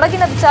ವಿಚಾರವಾಗಿ,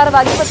 ಕೊಡಗಿನ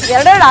ವಿಚಾರವಾಗಿ ಇವತ್ತು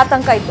ಎರಡೆರಡು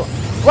ಆತಂಕ ಇತ್ತು.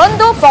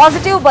 ಒಂದು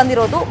ಪಾಸಿಟಿವ್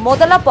ಬಂದಿರೋದು,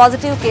 ಮೊದಲ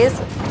ಪಾಸಿಟಿವ್ ಕೇಸ್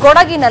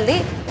ಕೊಡಗಿನಲ್ಲಿ,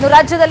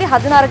 ರಾಜ್ಯದಲ್ಲಿ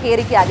 16ಕ್ಕೆ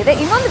ಏರಿಕೆಯಾಗಿದೆ.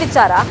 ಇನ್ನೊಂದು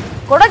ವಿಚಾರ,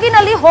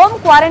 ಕೊಡಗಿನಲ್ಲಿ ಹೋಮ್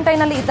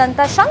ಕ್ವಾರಂಟೈನ್ ಅಲ್ಲಿ ಇದ್ದಂತ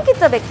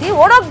ಶಂಕಿತ ವ್ಯಕ್ತಿ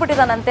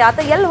ಓಡೋಗ್ಬಿಟ್ಟಿದಾನಂತೆ. ಆತ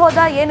ಎಲ್ಲಿ ಹೋದ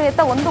ಏನು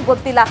ಎತ್ತ ಒಂದು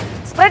ಗೊತ್ತಿಲ್ಲ.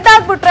 ಸ್ಪ್ರೆಡ್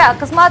ಆಗ್ಬಿಟ್ರೆ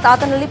ಅಕಸ್ಮಾತ್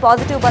ಆತನಲ್ಲಿ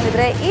ಪಾಸಿಟಿವ್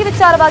ಬಂದಿದ್ರೆ ಈ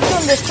ವಿಚಾರವಾಗಿ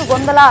ಒಂದಷ್ಟು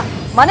ಗೊಂದಲ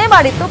ಮನೆ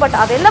ಮಾಡಿತ್ತು. ಬಟ್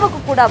ಅವೆಲ್ಲವಕ್ಕೂ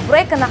ಕೂಡ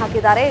ಬ್ರೇಕ್ ಅನ್ನ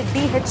ಹಾಕಿದ್ದಾರೆ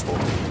ಡಿಎಚ್ಒ.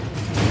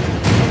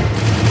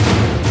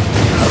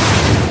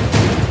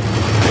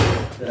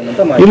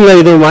 ಇಲ್ಲ,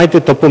 ಇದು ಮಾಹಿತಿ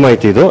ತಪ್ಪು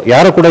ಮಾಹಿತಿ. ಇದು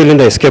ಯಾರು ಕೂಡ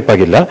ಇಲ್ಲಿಂದ ಎಸ್ಕೇಪ್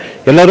ಆಗಿಲ್ಲ,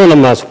 ಎಲ್ಲರೂ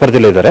ನಮ್ಮ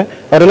ಸುಪರ್ದಿಲ್ಲ ಇದ್ದಾರೆ,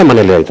 ಅವರೆಲ್ಲ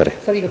ಮನೆಯಲ್ಲೇ ಇದ್ದಾರೆ.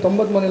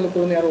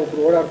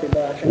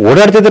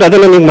 ಓಡಾಡ್ತಿದ್ರೆ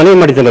ಅದೆಲ್ಲ ನೀವು ಮನವಿ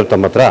ಮಾಡಿದ್ದಿಲ್ಲ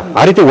ತಮ್ಮ ಹತ್ರ,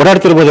 ಆ ರೀತಿ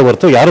ಓಡಾಡ್ತಿರ್ಬೋದೇ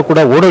ಹೊರತು ಯಾರು ಕೂಡ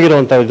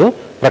ಓಡೋಗಿರುವಂತಹ ಇದು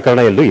ಪ್ರಕರಣ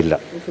ಎಲ್ಲೂ ಇಲ್ಲ.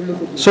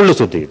 ಸುಳ್ಳು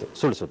ಸುದ್ದಿ ಇದು,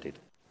 ಸುಳ್ಳು ಸುದ್ದಿ ಇದು.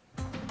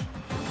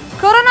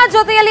 ಕೊರೋನಾ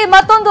ಜೊತೆಯಲ್ಲಿ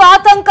ಮತ್ತೊಂದು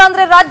ಆತಂಕ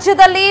ಅಂದ್ರೆ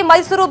ರಾಜ್ಯದಲ್ಲಿ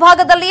ಮೈಸೂರು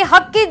ಭಾಗದಲ್ಲಿ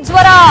ಹಕ್ಕಿ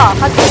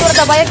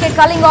ಜ್ವರದ ಭಯಕ್ಕೆ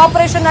ಕಾಲಿಂಗ್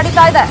ಆಪರೇಷನ್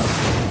ನಡೀತಾ ಇದೆ.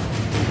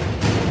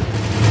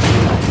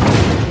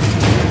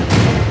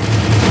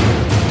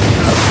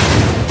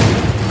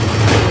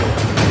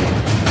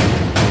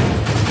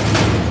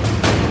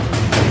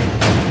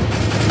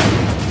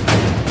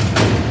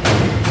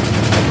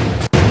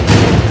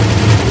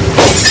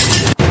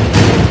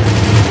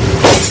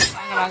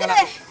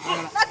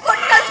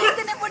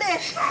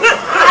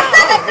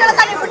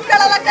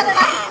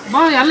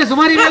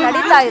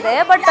 ನಡೀತಾ ಇದೆ.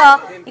 ಬಟ್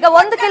ಈಗ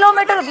 1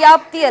 ಕಿಲೋಮೀಟರ್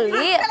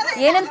ವ್ಯಾಪ್ತಿಯಲ್ಲಿ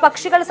ಏನೇನ್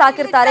ಪಕ್ಷಿಗಳು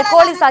ಸಾಕಿರ್ತಾರೆ,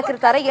 ಕೋಳಿ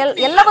ಸಾಕಿರ್ತಾರೆ,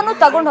 ಎಲ್ಲವನ್ನೂ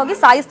ತಗೊಂಡು ಹೋಗಿ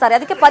ಸಾಯಿಸ್ತಾರೆ.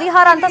 ಅದಕ್ಕೆ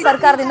ಪರಿಹಾರ ಅಂತ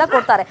ಸರ್ಕಾರದಿಂದ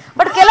ಕೊಡ್ತಾರೆ.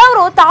 ಬಟ್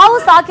ಕೆಲವರು ತಾವು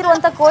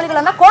ಸಾಕಿರುವಂತ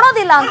ಕೋಳಿಗಳನ್ನ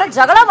ಕೊಡೋದಿಲ್ಲ ಅಂತ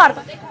ಜಗಳ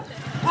ಮಾಡ್ತಾರೆ.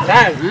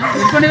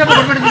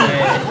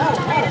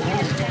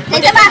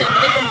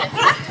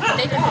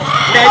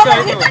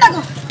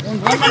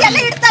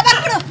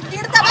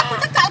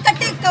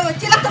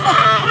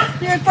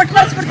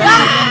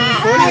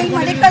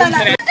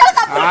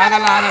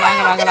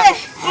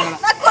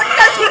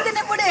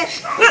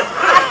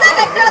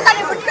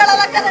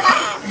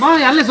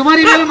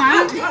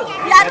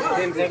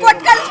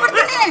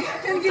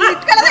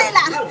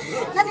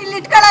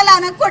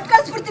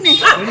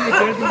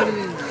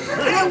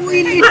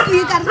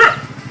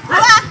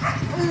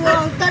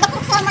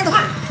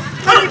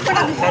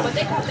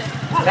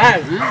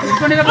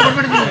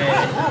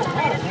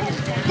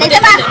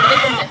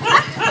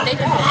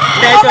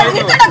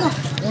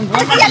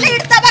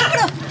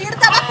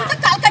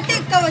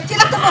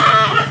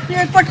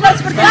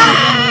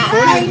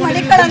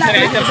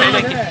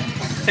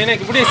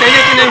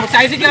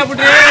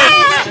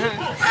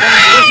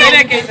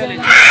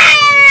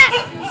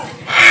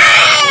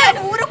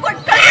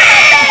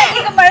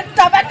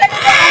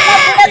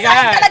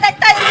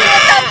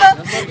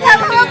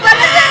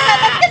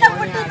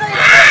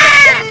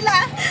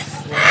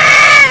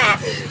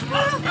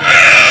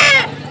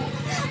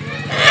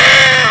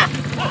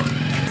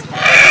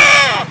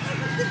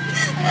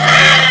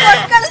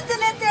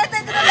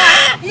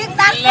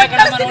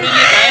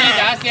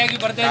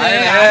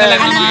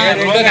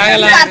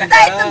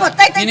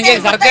 ನಿನಗೆ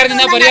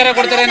ಸರ್ಕಾರದಿಂದ ಪರಿಹಾರ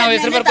ಕೊಡ್ತಾರೆ, ನಾವು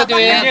ಹೆಸರು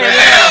ಬರ್ಕೋತೀವಿ.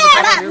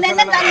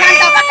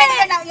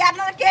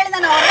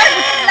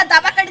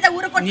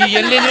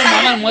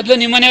 ಮೊದಲು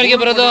ನಿಮ್ಮನೆಯವ್ರಿಗೆ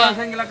ಬರೋದು,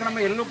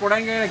 ಎಲ್ಲೂ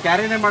ಕೊಡಂಗಿಲ್ಲ,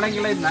 ಕ್ಯಾರಿನೇ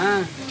ಮಾಡಂಗಿಲ್ಲ, ಇದನ್ನ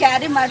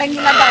ಕ್ಯಾರಿ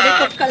ಮಾಡಂಗಿಲ್ಲ, ಗಾಡಿ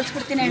ಕೊಟ್ಟು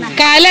ಕಳ್ಸ್ಬಿಡ್ತೀನಿ ಅಣ್ಣ.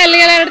 ಕಾಯಿಲೆ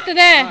ಅಲ್ಲಿಗೆಲ್ಲ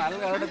ಇರ್ತದೆ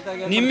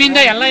ನಿಮ್ಮಿಂದ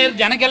ಎಲ್ಲ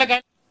ಜನಕ್ಕೆಲ್ಲ.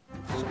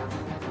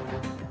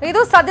 ಇದು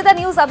ಸದ್ಯದ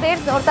ನ್ಯೂಸ್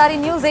ಅಪ್ಡೇಟ್ಸ್. ನೋಡ್ತಾರೆ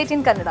ನ್ಯೂಸ್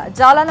 18 ಕನ್ನಡ.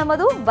 ಜಾಲ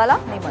ನಮ್ಮದು, ಬಲ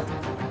ನಿಮ್ಮದು.